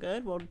okay, we're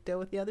good. We'll deal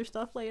with the other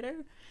stuff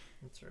later.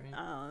 That's right.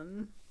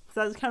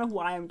 So that's kind of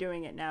why I'm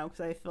doing it now,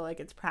 because I feel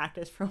like it's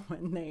practice for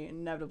when they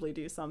inevitably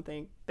do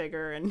something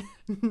bigger and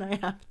I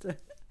have to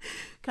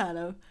kind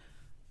of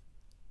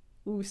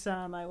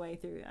woosah my way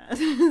through that.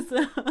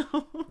 So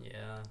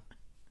yeah.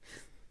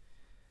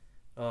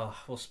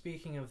 Well,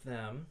 speaking of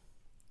them,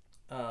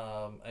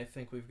 I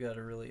think we've got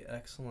a really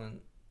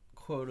excellent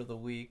quote of the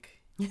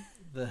week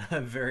that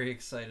I'm very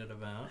excited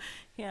about.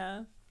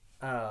 Yeah.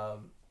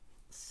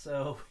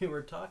 So we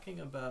were talking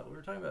about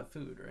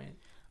food, right?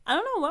 I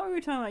don't know what we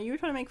were talking about. You were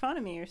trying to make fun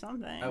of me or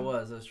something. I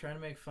was trying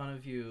to make fun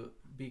of you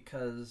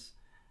because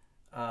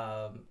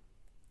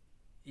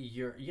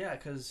you're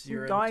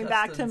going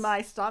back to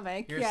my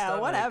stomach.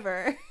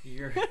 Whatever.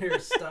 Your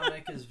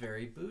stomach is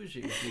very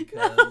bougie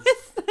because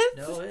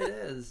no, it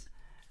is.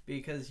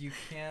 Because you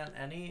can't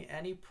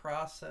any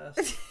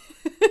processed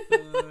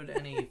food,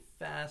 any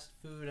fast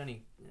food,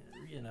 any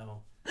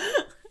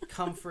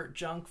comfort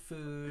junk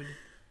food.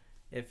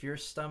 If your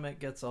stomach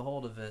gets a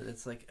hold of it,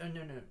 it's like, oh,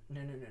 no. And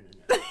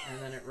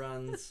then it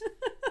runs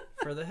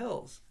for the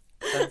hills.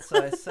 And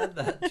so I said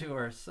that to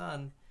our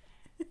son.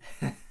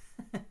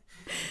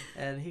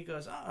 And he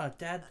goes, oh,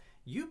 Dad,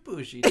 you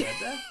bougie,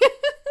 Dad.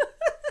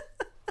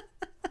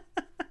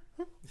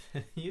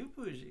 You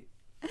bougie.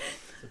 So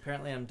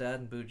apparently I'm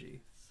Dad and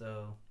bougie.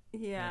 So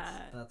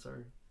yeah, that's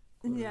our...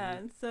 Yeah,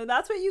 so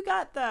that's what you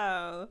got,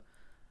 though.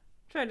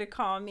 Tried to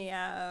call me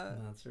out.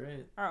 That's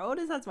right. Our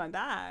oldest has my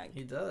back.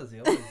 He does. He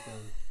always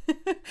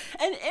does.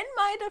 And in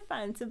my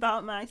defense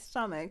about my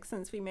stomach,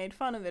 since we made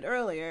fun of it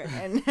earlier,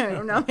 and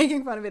I'm not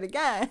making fun of it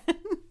again,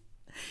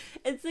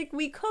 it's like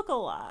we cook a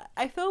lot.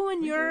 I feel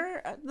when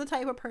you're the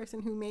type of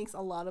person who makes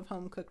a lot of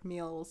home-cooked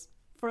meals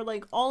for,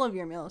 like, all of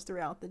your meals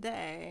throughout the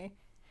day,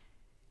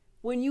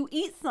 when you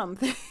eat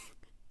something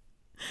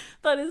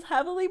that is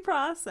heavily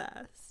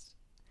processed,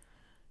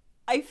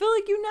 I feel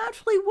like you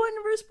naturally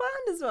wouldn't respond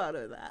as well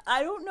to that.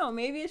 I don't know.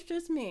 Maybe it's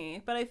just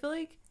me, but I feel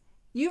like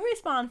you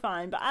respond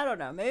fine, but I don't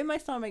know. Maybe my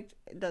stomach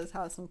does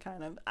have some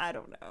kind of, I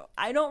don't know.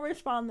 I don't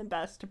respond the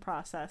best to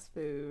processed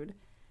food,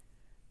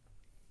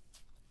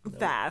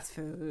 fast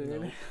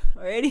food,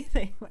 or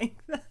anything like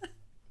that.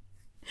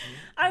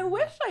 I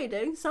wish I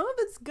did. Some of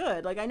it's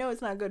good. Like, I know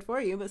it's not good for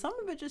you, but some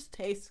of it just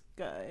tastes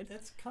good.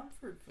 It's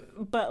comfort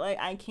food. But, like,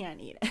 I can't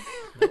eat it.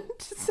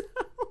 Nope. So,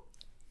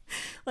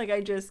 like,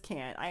 I just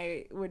can't.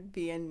 I would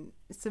be in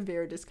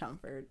severe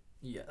discomfort.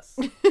 Yes.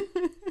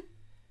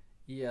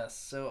 Yes.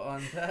 So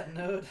on that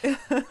note,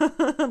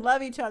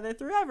 love each other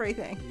through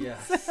everything.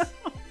 Yes.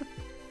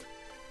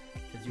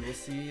 Because you will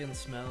see and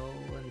smell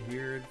and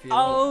hear and feel.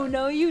 Oh,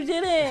 no, you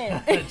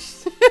didn't.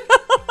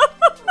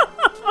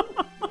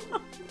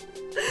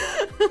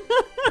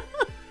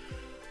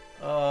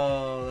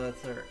 Oh,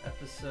 that's our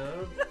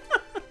episode.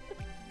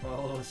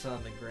 Follow us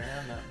on the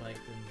gram at Mike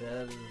and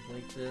Dad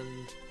and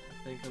LinkedIn.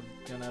 I think I'm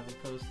gonna have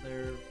a post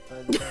there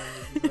by the time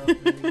this is up.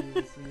 Maybe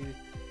we'll see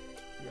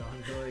the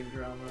ongoing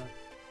drama.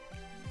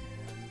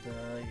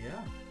 And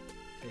yeah,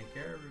 take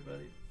care,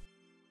 everybody.